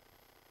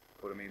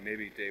 But I mean,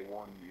 maybe day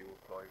one you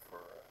apply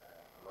for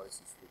a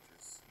license which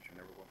you're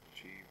never going to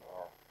achieve,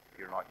 or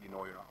you're not going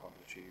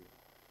to achieve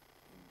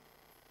in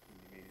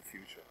the immediate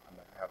future, and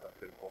then have that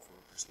bit of buffer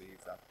up your sleeve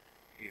that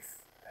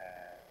if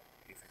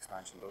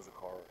expansion does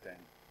occur, then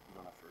you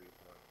don't have to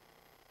reapply.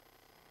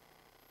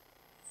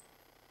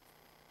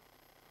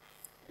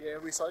 Yeah,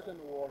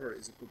 recycling the water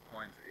is a good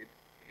point.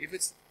 If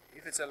it's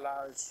a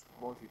large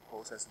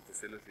multi-processing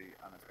facility,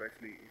 and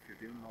especially if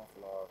you're doing an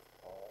awful lot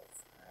of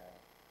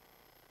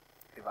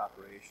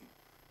evaporation,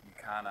 you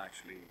can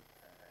actually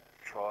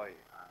try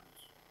and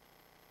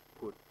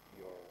put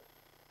your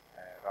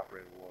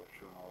evaporated water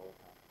through an RO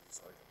plant and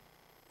recycle.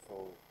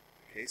 So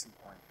the case in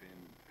point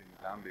being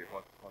Glanbia,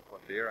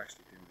 what they're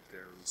actually doing is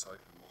they're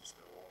recycling most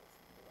of their water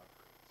from the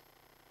evaporators.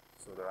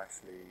 So they're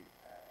actually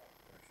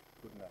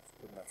putting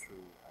that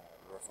through a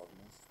reverse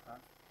osmosis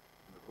plant,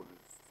 and they're putting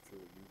it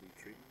through a UV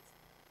treatment,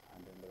 and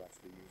then they're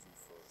actually using it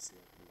for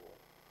CO2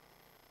 water.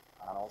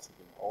 And also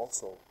they're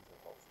also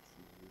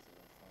using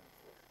it in final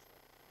filters.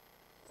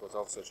 So it's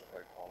also such a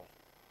high quality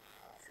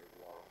after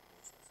the water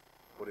process.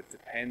 But it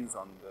depends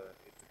on the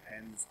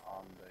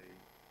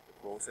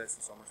process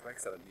in some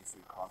respects, that it needs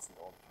to be constant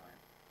all the time.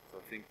 So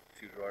I think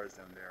two dryers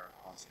down there are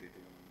constantly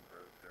doing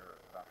their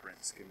evaporating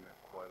skim milk,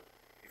 while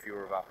if you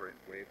were evaporating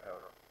whey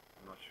powder,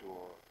 I'm not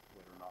sure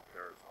whether or not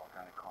there's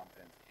organic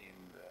content in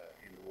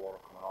the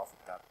water coming off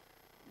it that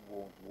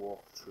won't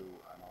walk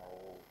through an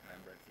RO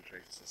membrane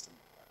filtration system.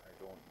 I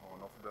don't know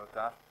enough about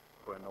that,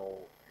 but I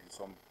know in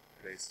some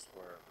places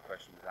where the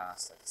question was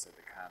asked, like I said,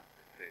 they can't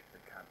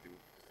do it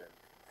because they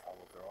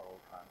follow their RO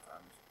plant,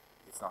 and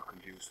it's not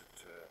conducive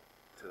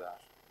to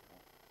that.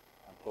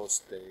 And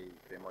plus they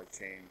might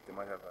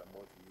have a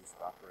multi-use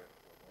evaporator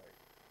whereby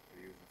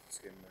they're using it for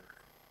skim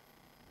milk,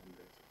 and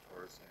they're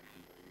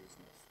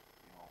using it,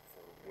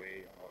 for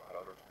whey at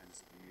other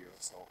times of the year.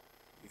 So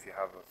if you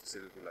have a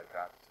facility like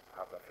that,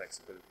 to have that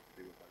flexibility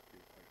to do it might be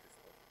quite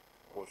difficult.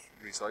 But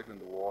recycling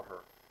the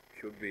water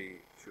should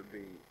be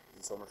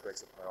in some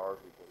respects a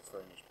priority, but it's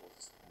very much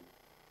process dependent.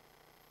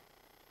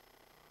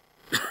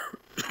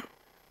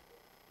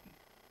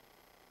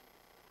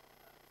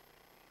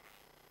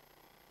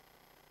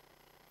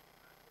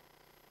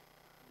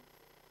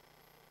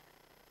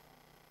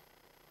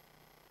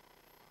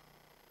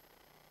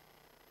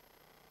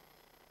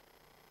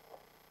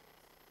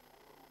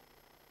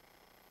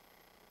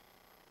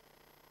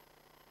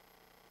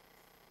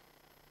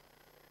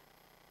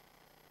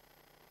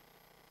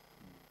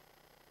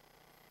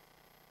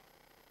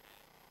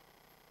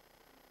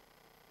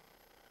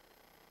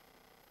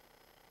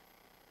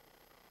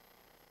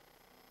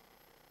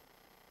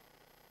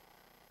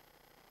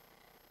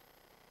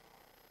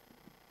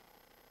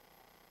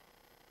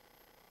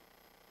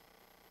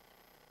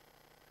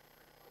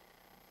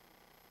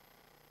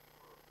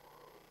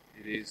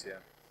 It is, yeah.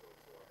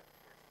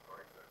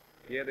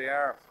 Yeah, they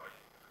are.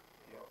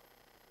 Yeah.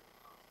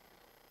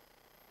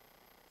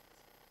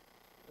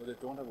 Well, they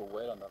don't have a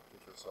well on that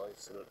particular site,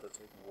 so they're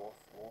taking water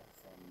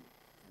from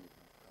the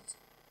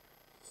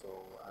so,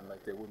 and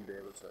like they wouldn't be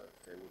able to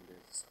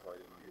supply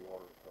them with the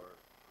water required.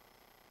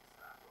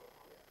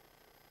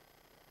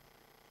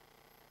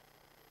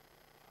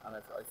 And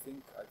I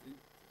think the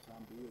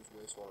Plan B is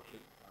wastewater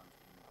treatment plant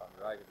in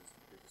Ballyragged is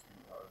the biggest thing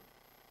in Ireland.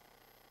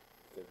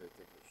 They've a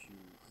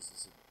huge,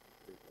 because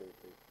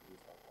they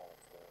use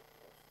alcoholics there,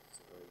 but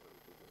it's a very, very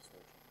big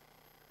wastewater treatment.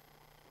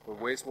 But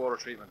wastewater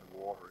treatment of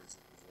water is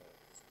a major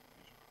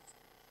cost.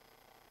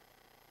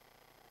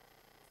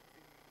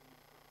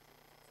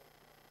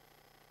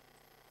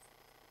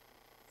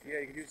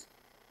 Yeah, you could use,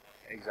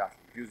 exactly,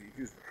 you could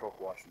use it for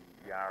truck washing,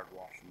 yard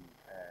washing,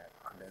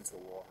 condenser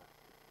water.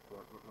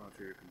 Run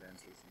through your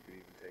condensers. You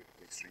could even take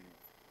the extreme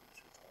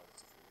through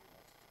toilets if you really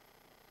wanted to.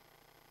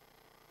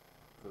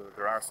 So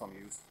there are some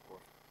uses,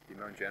 but the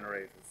amount of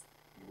generators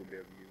you wouldn't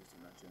be able to use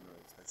in that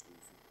generator, especially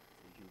if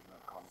you're using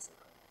that concept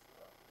kind of.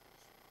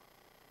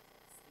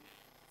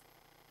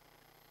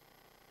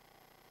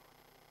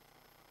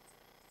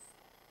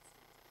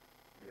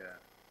 Yeah.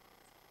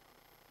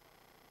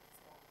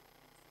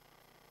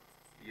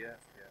 Yeah,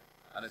 yeah.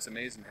 And it's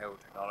amazing how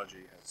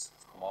technology has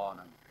come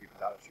on and people's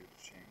attitude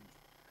has changed.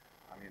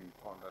 I mean,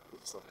 talking about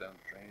putting stuff down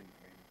the drain,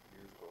 I mean,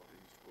 years ago they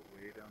used to put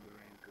way down the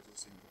drain because it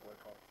seemed to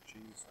boycott the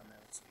cheese, and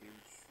now it's a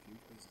huge, huge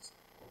business.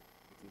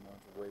 With the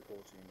amount of whey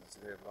protein that's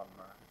available on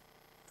the market.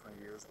 20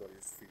 years ago they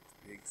used to feed it to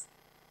pigs.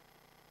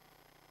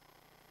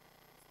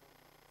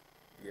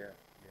 Yeah,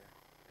 yeah.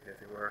 Yeah,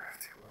 they were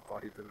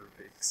bodybuilder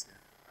pigs, yeah.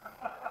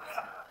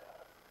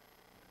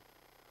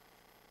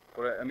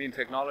 But I mean,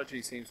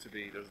 technology seems to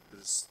be,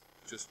 there's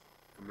just,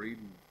 from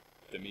reading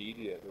the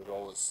media, there's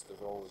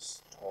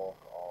always talk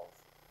of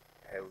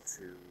how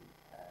to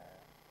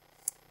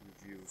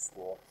reduce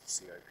water for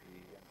CIP,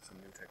 and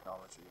some new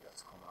technology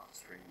that's coming on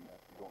stream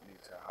that you don't need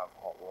to have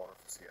hot water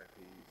for CIP.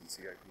 You can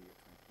CIP at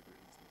 20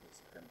 degrees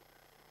because it can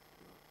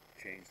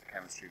change the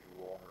chemistry of the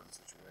water in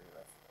such a way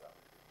that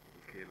it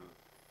will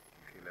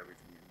kill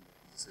everything in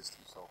the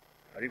system. So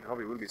I think there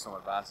probably will be some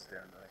advances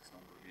there in the next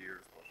number of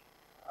years, but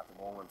at the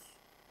moment,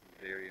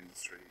 the dairy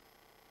industry,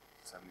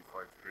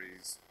 75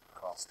 degrees,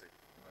 caustic,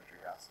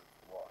 nitric acid,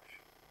 wash,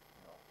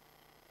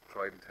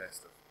 tried and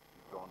tested,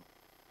 you've done,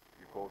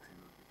 your protein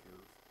will be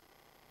killed,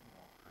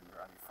 and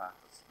your any fat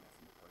that's left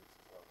in the pipes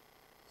as well.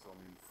 So I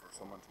mean, for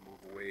someone to move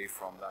away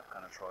from that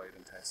kind of tried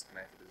and tested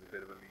method is a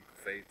bit of a leap of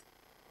faith,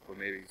 but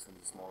maybe some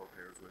of the smaller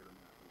players will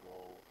and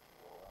will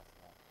go after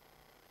that.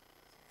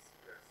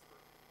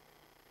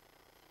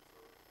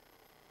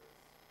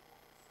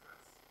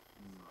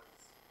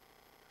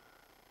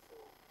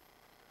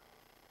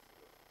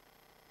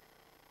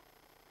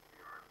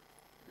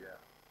 Yeah.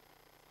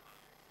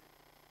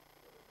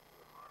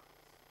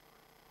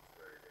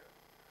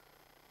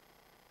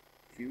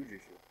 Huge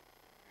issue.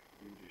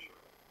 Huge issue.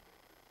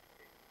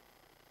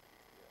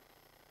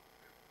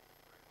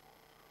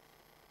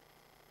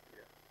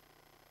 Yeah.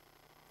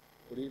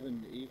 But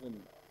even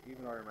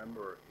I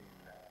remember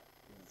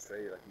in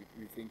Australia, like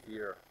we think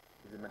here,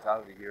 there's a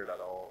mentality here that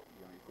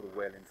you put a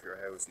well into your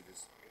house, you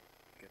just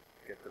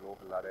get the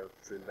local lad out,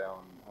 drill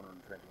down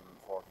 120,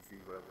 140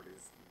 feet, whatever it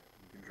is,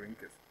 you can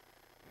drink it.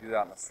 You do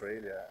that in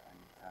Australia and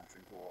you can't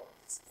drink the water.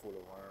 It's full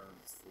of iron,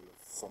 it's full of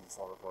some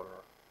sort of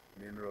other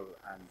mineral,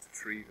 and to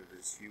treat it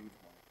is huge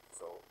money.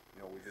 So,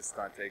 we just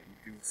can't we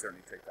do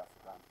certainly take that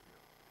for granted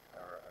here,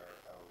 our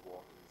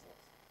water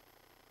resource.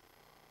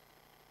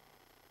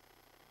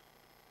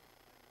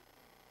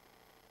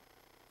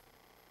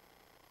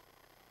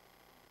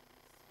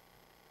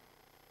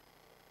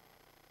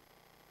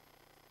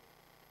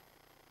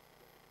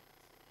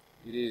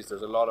 It is,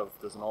 there's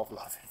an awful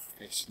lot of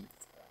information.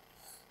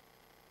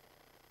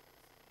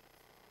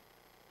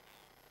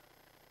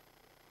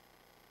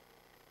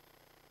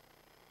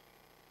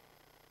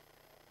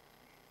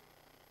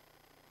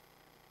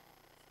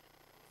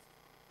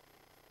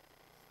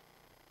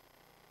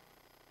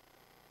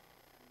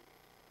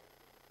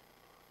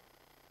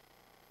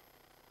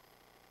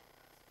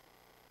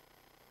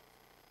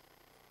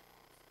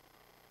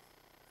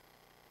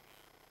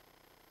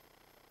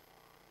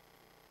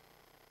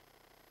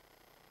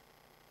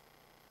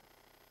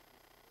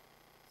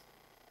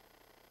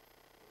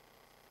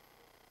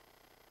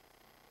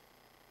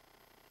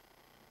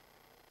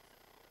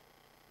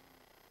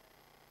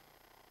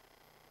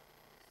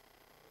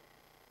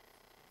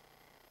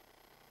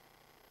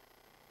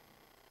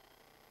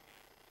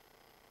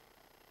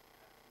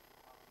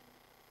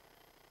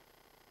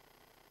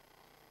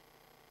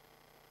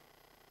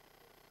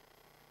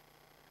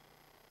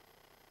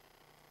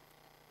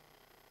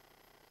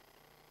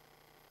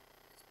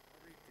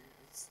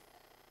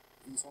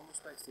 In some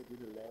respects, they did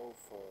allow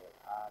for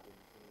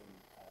adding in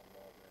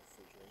more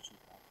refrigeration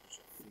plant, which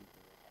I think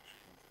they're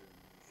actually going to do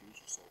in the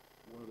future. So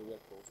one of the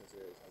wet process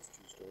areas has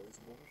 2 stories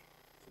above it.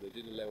 So they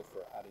did allow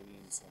for adding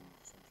in some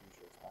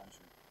future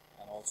expansion,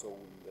 and also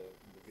in the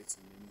bits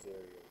and mins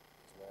area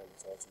as well.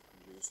 It's also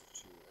conducive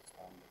to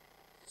expanding.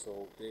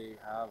 So they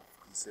have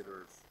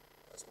considered,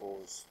 I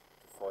suppose,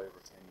 the 5 or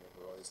 10 year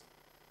horizon.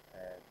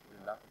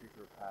 In that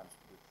particular plant,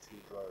 with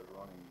 2 dryers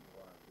running, you're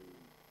going to be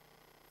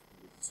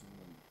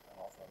consuming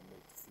an awful lot of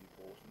milk to feed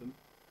both of them.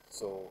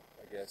 So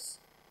I guess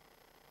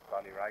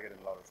Ballyragged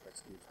in a lot of respects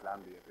gives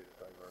Glanby a bit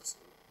of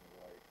diversity.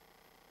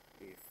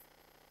 If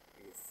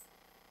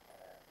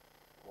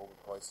global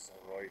prices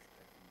are right,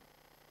 they can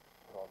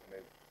put all the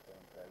milk down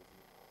to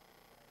Bellevue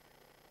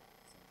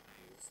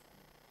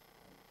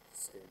and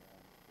stay down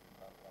in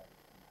Ballyragged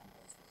and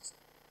vice versa.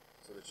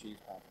 So the cheese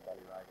plant in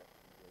Ballyragged and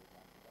the great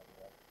plant in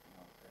Ballyragged,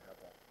 they have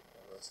that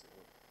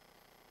diversity.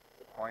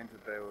 The point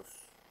about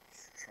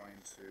trying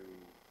to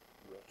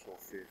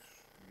retrofit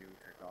new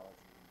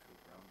technology into a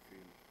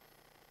brownfield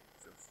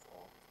is just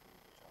always a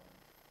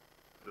challenge.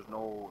 There's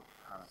no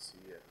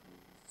panacea to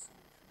use a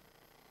solution.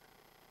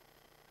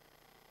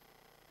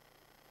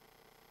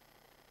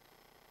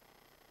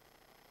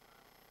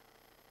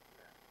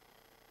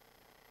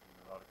 In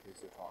a lot of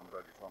cases you're talking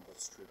about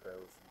strip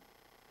out and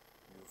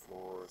new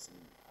floors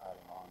and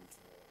adding on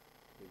to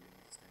building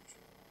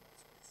extensions and all that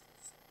sort of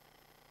stuff. So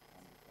it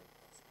can be quite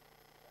costly.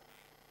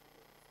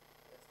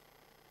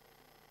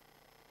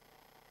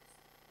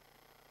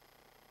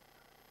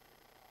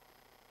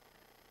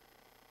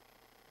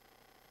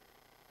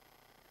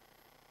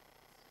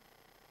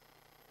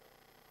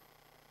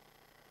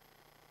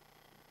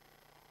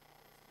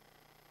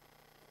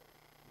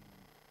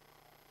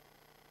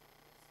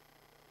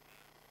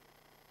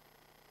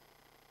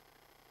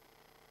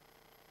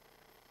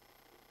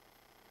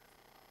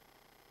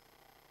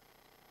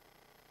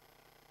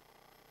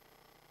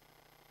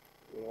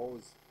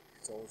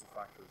 It's always a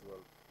factor as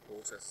well.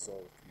 Process is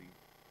always key,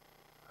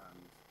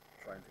 and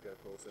trying to get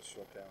a process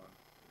shut down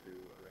to do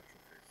a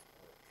retrofit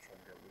or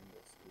trying to get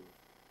windows to do it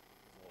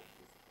is always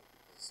difficult,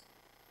 because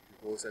if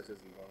your process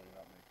isn't running,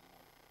 you're not making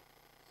money.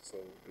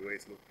 So the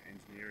way to look at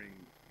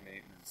engineering,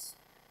 maintenance,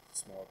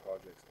 small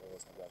projects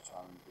always have that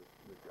challenge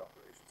with the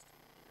operations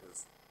team,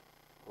 because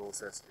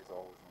process is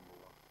always number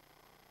one.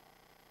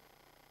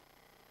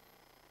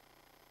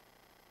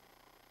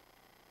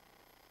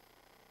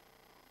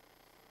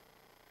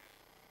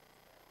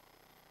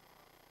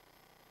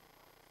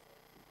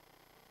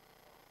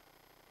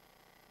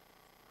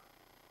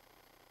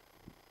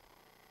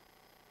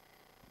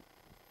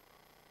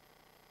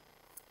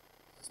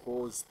 I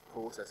suppose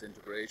process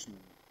integration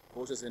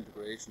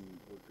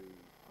would be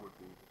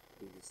the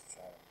biggest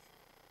challenge.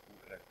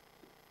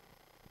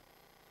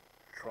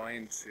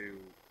 Trying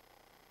to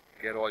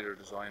get all your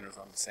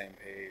designers on the same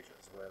page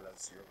as well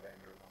as your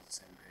vendors on the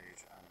same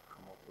page and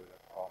come up with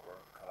a proper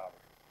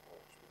collaborative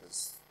approach,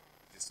 because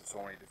just have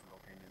so many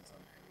different opinions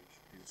on how you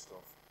should do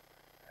stuff.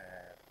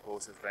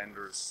 Process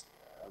vendors,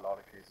 a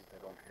lot of cases they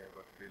don't care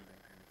about the building,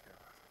 they only care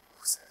about the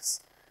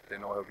process. They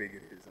know how big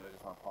it is and they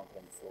just want to pump it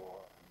on the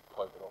floor and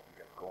pipe it up and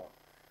get it going.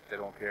 They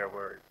don't care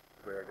where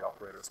the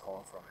operator is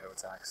coming from, how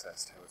it's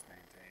accessed, how it's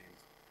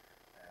maintained,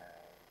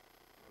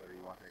 whether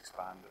you want to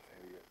expand it, how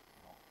you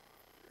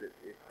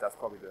that's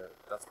probably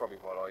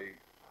what I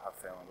have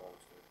found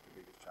always the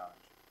biggest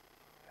challenge.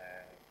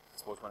 I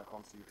suppose when it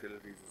comes to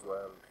utilities as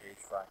well,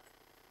 HVAC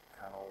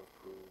can always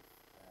prove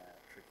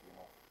tricky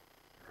enough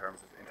in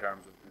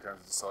terms of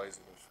the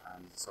size of it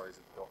and the size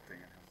of the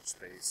ducting and how much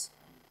space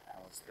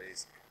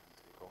it can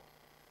take up.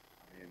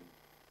 I mean,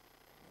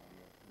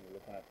 when you're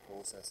looking at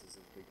processes,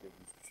 there's a big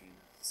difference between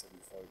a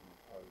 75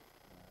 mm pipe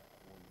and a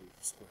 1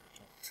 litre square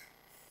duct.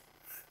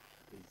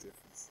 A big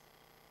difference.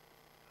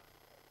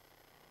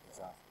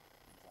 Exactly.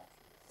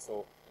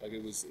 So, like,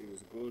 it was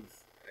a good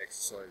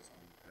exercise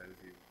on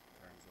Bellevue in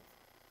terms of,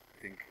 I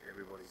think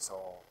everybody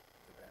saw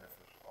the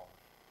benefit of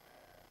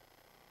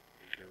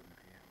including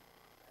PM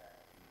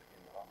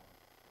in the long run.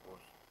 But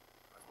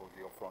I suppose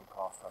the upfront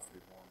cost has to be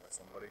borne by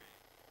somebody,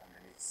 and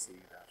they need to see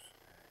that if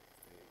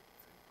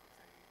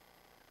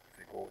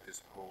they go with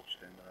this approach,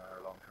 then there are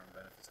long-term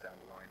benefits down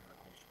the line when it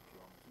comes to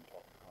procurement and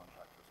talking to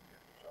contractors and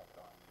getting the job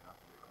done. You're not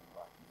going to be coming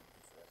back and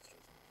looking for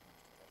extras and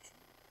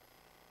protection.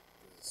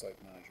 The site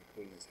manager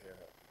pulling his hair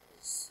out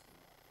because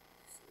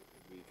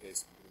it'd be a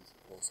case of getting into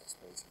the process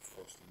space and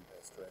first in,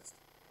 best dressed.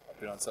 I've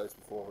been on sites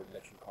before where the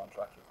electrical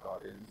contractors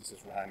got in,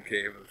 just ran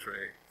cable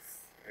tray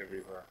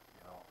everywhere,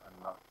 and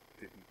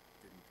didn't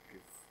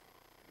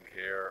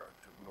care or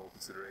took no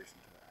consideration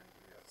to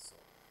anybody else. So,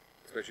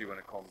 especially when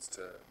it comes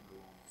to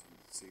rooms and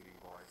ceiling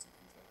boards and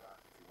things like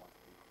that, if you want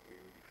to be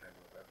really clever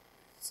about it,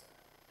 it's a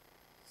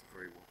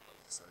very worthwhile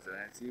exercise,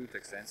 and it's used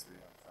extensively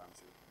on the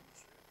pharmaceutical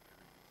industry.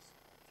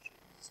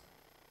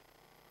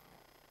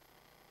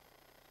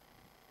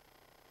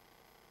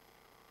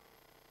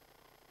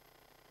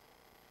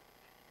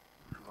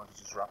 You want to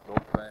just wrap it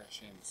up,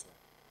 Shane? So,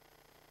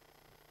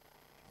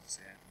 want to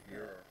say anything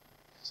here? Or?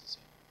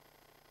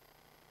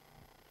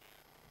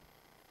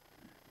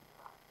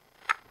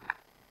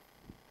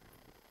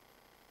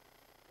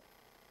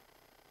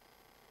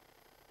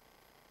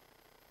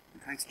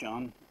 Thanks,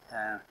 John.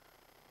 That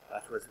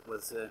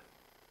was a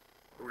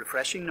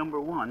refreshing number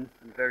one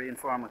and very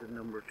informative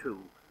number two,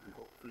 and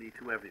hopefully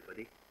to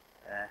everybody.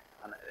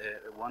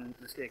 One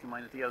mistake of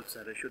mine at the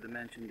outset, I should have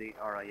mentioned the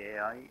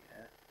RIAI.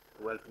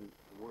 A word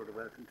of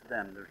welcome to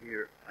them. They're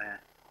here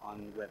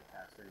on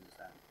webcast, I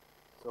understand.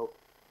 So,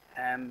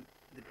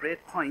 the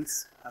great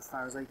points, as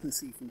far as I can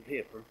see from the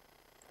paper,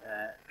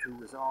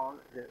 to us all,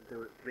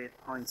 the great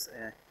points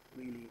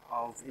really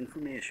of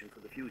information for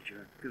the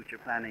future. Future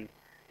planning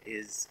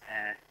is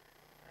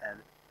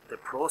the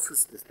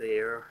process is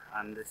there,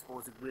 and I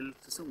suppose it will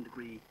to some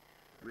degree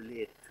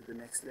relate to the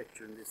next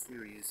lecture in this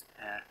series,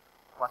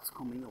 what's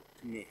coming up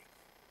to make.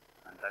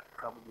 And that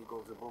probably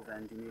goes above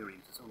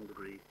engineering to some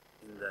degree,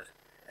 in that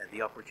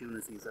the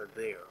opportunities are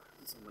there,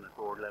 and someone at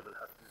board level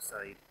has to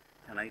decide,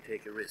 can I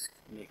take a risk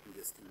making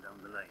this thing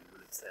down the line,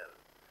 will it sell?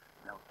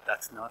 Now,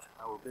 that's not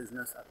our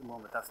business at the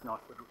moment, that's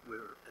not what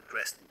we're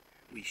addressing.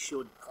 We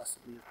should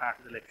possibly as part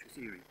of the lecture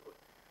series, but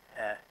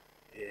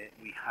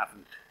we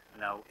haven't.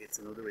 Now, it's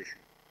another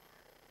issue.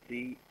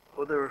 The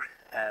other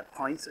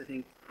points, I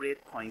think,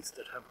 great points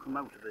that have come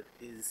out of it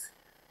is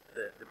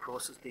the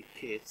process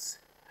dictates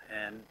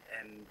and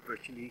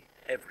virtually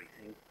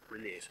everything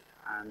related,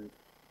 and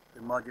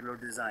the modular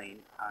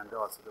design, and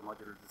also the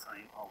modular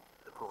design of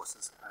the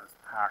process as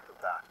part of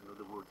that. In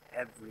other words,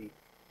 every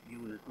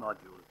unit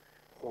module,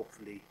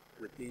 hopefully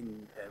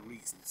within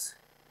reasons,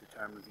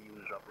 determines the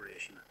unit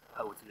operation,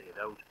 how it's laid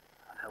out,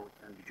 and how it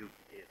can be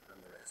duplicated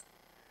and the rest.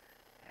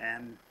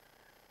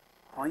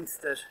 Points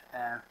that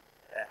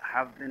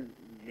have been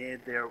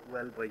made there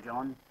well by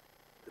John.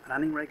 The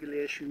planning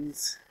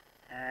regulations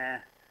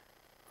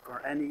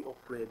for any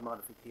upgrade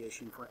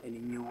modification for any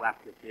new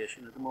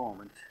application at the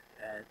moment,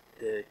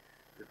 the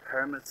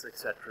permits,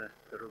 etc.,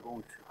 that are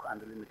going to,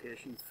 and the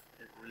limitations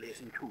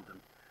relating to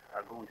them,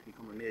 are going to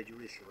become a major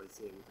issue, I'd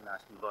say, with the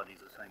national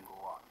bodies as time go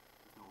on.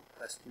 There's no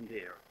question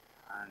there.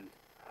 And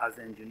as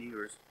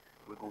engineers,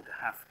 we're going to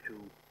have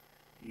to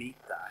meet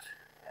that,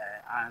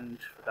 and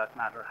for that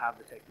matter, have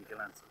the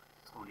technical answer.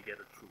 It's going to get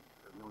it through.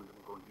 None of them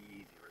are going to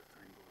be easier as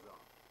time goes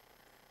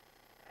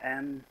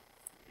on.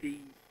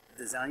 The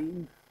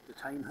design, the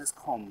time has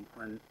come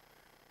when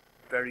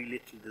very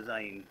little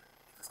design,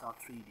 if it's not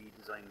 3D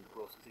design in the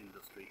process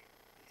industry,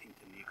 I think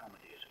can be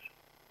accommodated.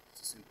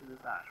 It's as simple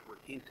as that. We're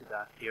into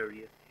that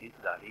area,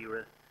 into that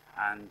era,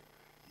 and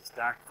you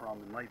start from,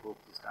 in my book,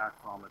 you start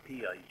from a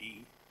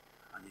PID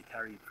and you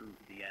carry it through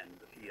to the end.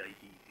 The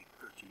PID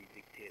virtually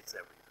dictates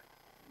everything.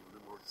 In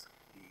other words,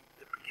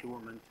 the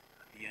procurement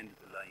at the end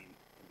of the line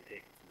can be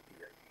taken from the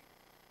PID.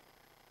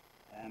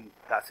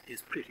 That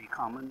is pretty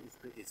common.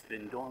 It's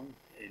been done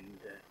in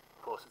the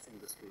process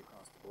industry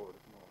across the board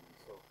at the moment,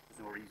 so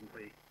there's no reason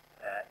why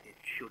it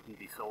shouldn't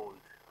be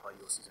sold by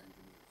us as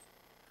engineers.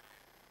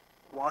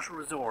 Water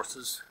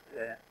resources,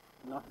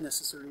 not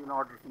necessarily in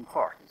order of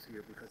importance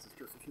here, because it's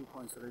just a few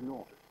points that I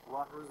noted.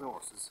 Water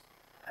resources,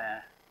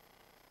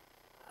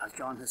 as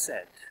John has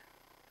said,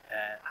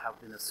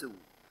 have been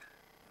assumed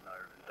in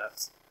Ireland.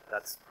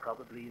 That's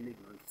probably an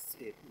ignorant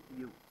statement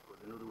to use, but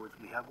in other words,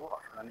 we have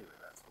water anyway,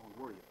 that's don't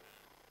worry about it.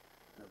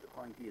 Now the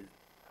point is,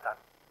 that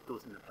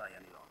doesn't apply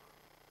any longer.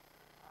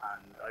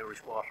 And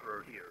Irish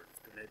Water are here.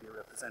 There may be a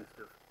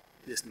representative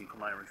listening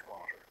from Irish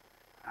Water.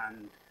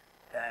 And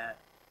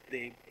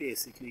they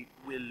basically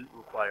will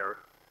require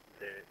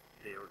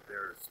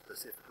their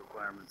specific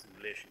requirements in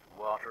relation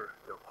to water.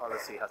 Their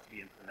policy has to be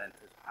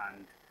implemented,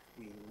 and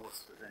we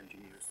must, as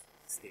engineers,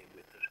 stay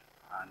with it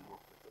and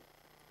work with them.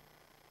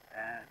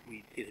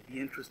 It'd be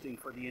interesting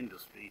for the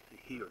industry to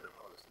hear their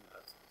policy in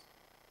that sense.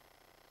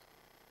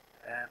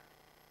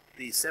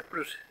 The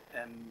separate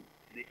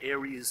the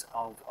areas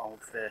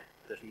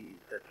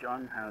that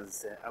John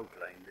has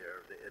outlined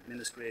there, the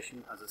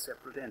administration as a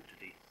separate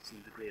entity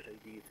seems a great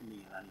idea to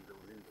me in any of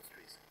those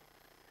industries.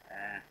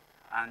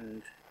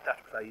 And that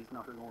applies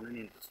not alone in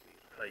industry,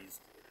 it applies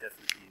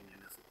definitely in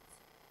municipals.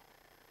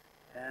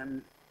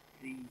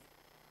 The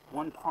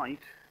one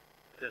point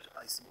that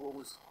I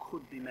suppose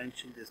could be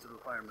mentioned is the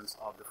requirements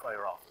of the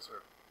fire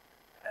officer,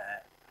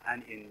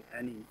 and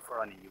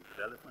for any new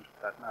development,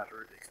 for that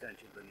matter,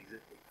 extension of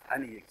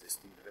any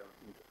existing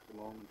development at the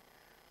moment.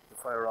 The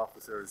fire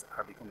officers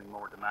are becoming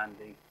more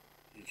demanding.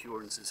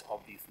 Insurances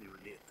obviously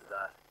relate to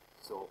that,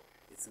 so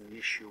it's an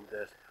issue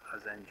that,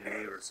 as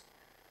engineers,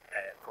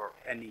 for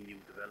any new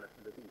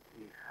development, I think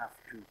we have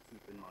to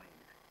keep in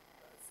mind,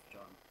 as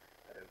John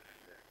had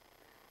outlined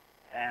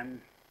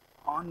there.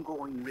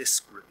 Ongoing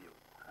risk review,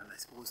 and I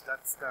suppose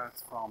that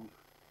starts from,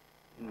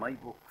 in my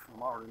book,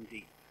 from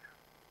R&D.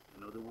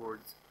 In other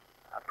words,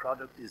 a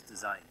product is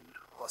designed.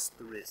 What's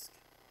the risk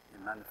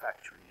in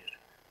manufacturing it?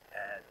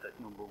 That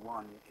number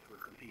one, it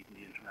will compete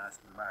in the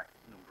international market.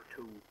 Number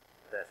two,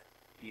 that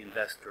the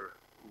investor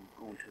who's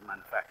going to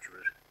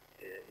manufacture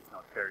it is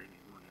not burying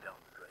his money down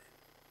the drain.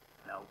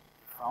 Now,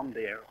 from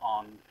there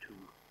on to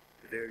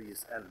the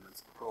various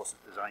elements of the process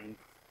design,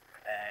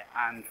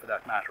 and for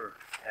that matter,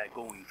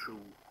 going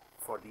through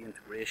for the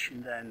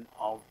integration then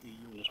of the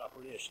unit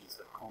operations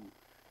that come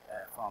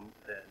from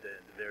the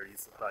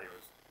various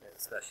suppliers,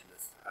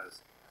 specialists,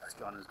 as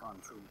John has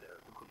gone through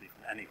there. It could be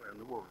from anywhere in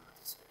the world at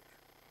this stage.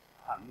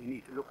 And we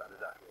need to look at it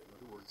that way. In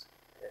other words,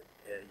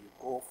 you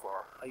go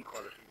for high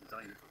quality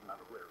design, it doesn't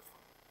matter where it's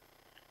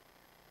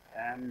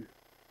from.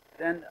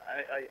 Then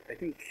I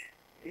think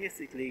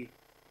basically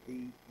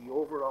the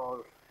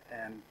overall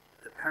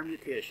the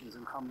permutations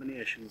and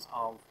combinations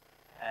of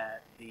I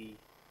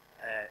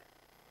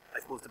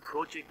suppose the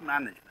project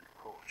management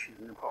approach is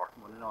an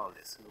important one in all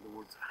this. In other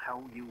words,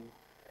 how you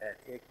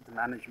take the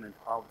management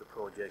of the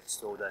project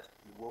so that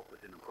you work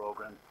within a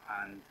program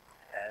and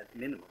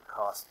minimum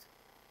cost,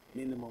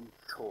 minimum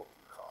total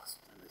cost.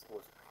 And I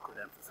suppose I could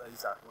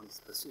emphasize that one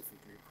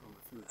specifically from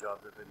a few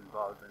jobs I've been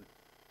involved in,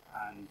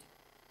 and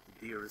the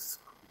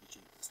dearest could be the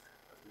cheapest.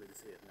 That's the way to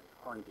say it. Now the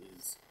point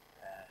is,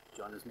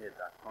 John has made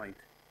that point,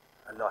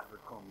 a lot of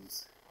it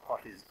comes,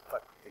 what the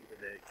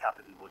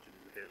capital budget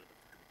is available to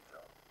do the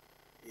job.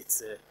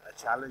 It's a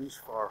challenge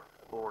for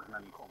a board in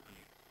any company.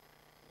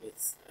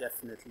 It's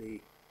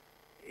definitely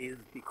is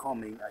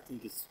becoming, I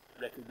think it's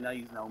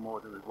recognised now more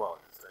than it was,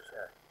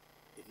 that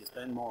if you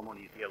spend more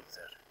money at the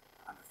outset,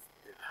 and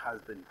it has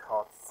been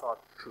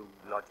thought through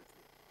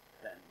logically,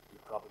 then you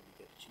probably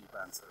get a cheap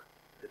answer.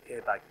 The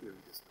payback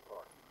period is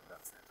important in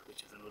that sense,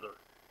 which is another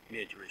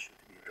major issue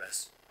to be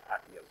addressed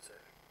at the outset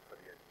for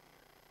the end.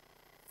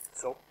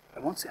 So, I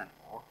won't say any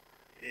more.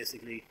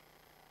 Basically,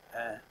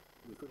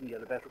 we couldn't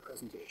get a better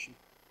presentation,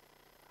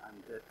 and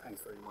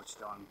thanks very much,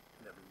 John,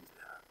 on everyone's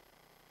behalf.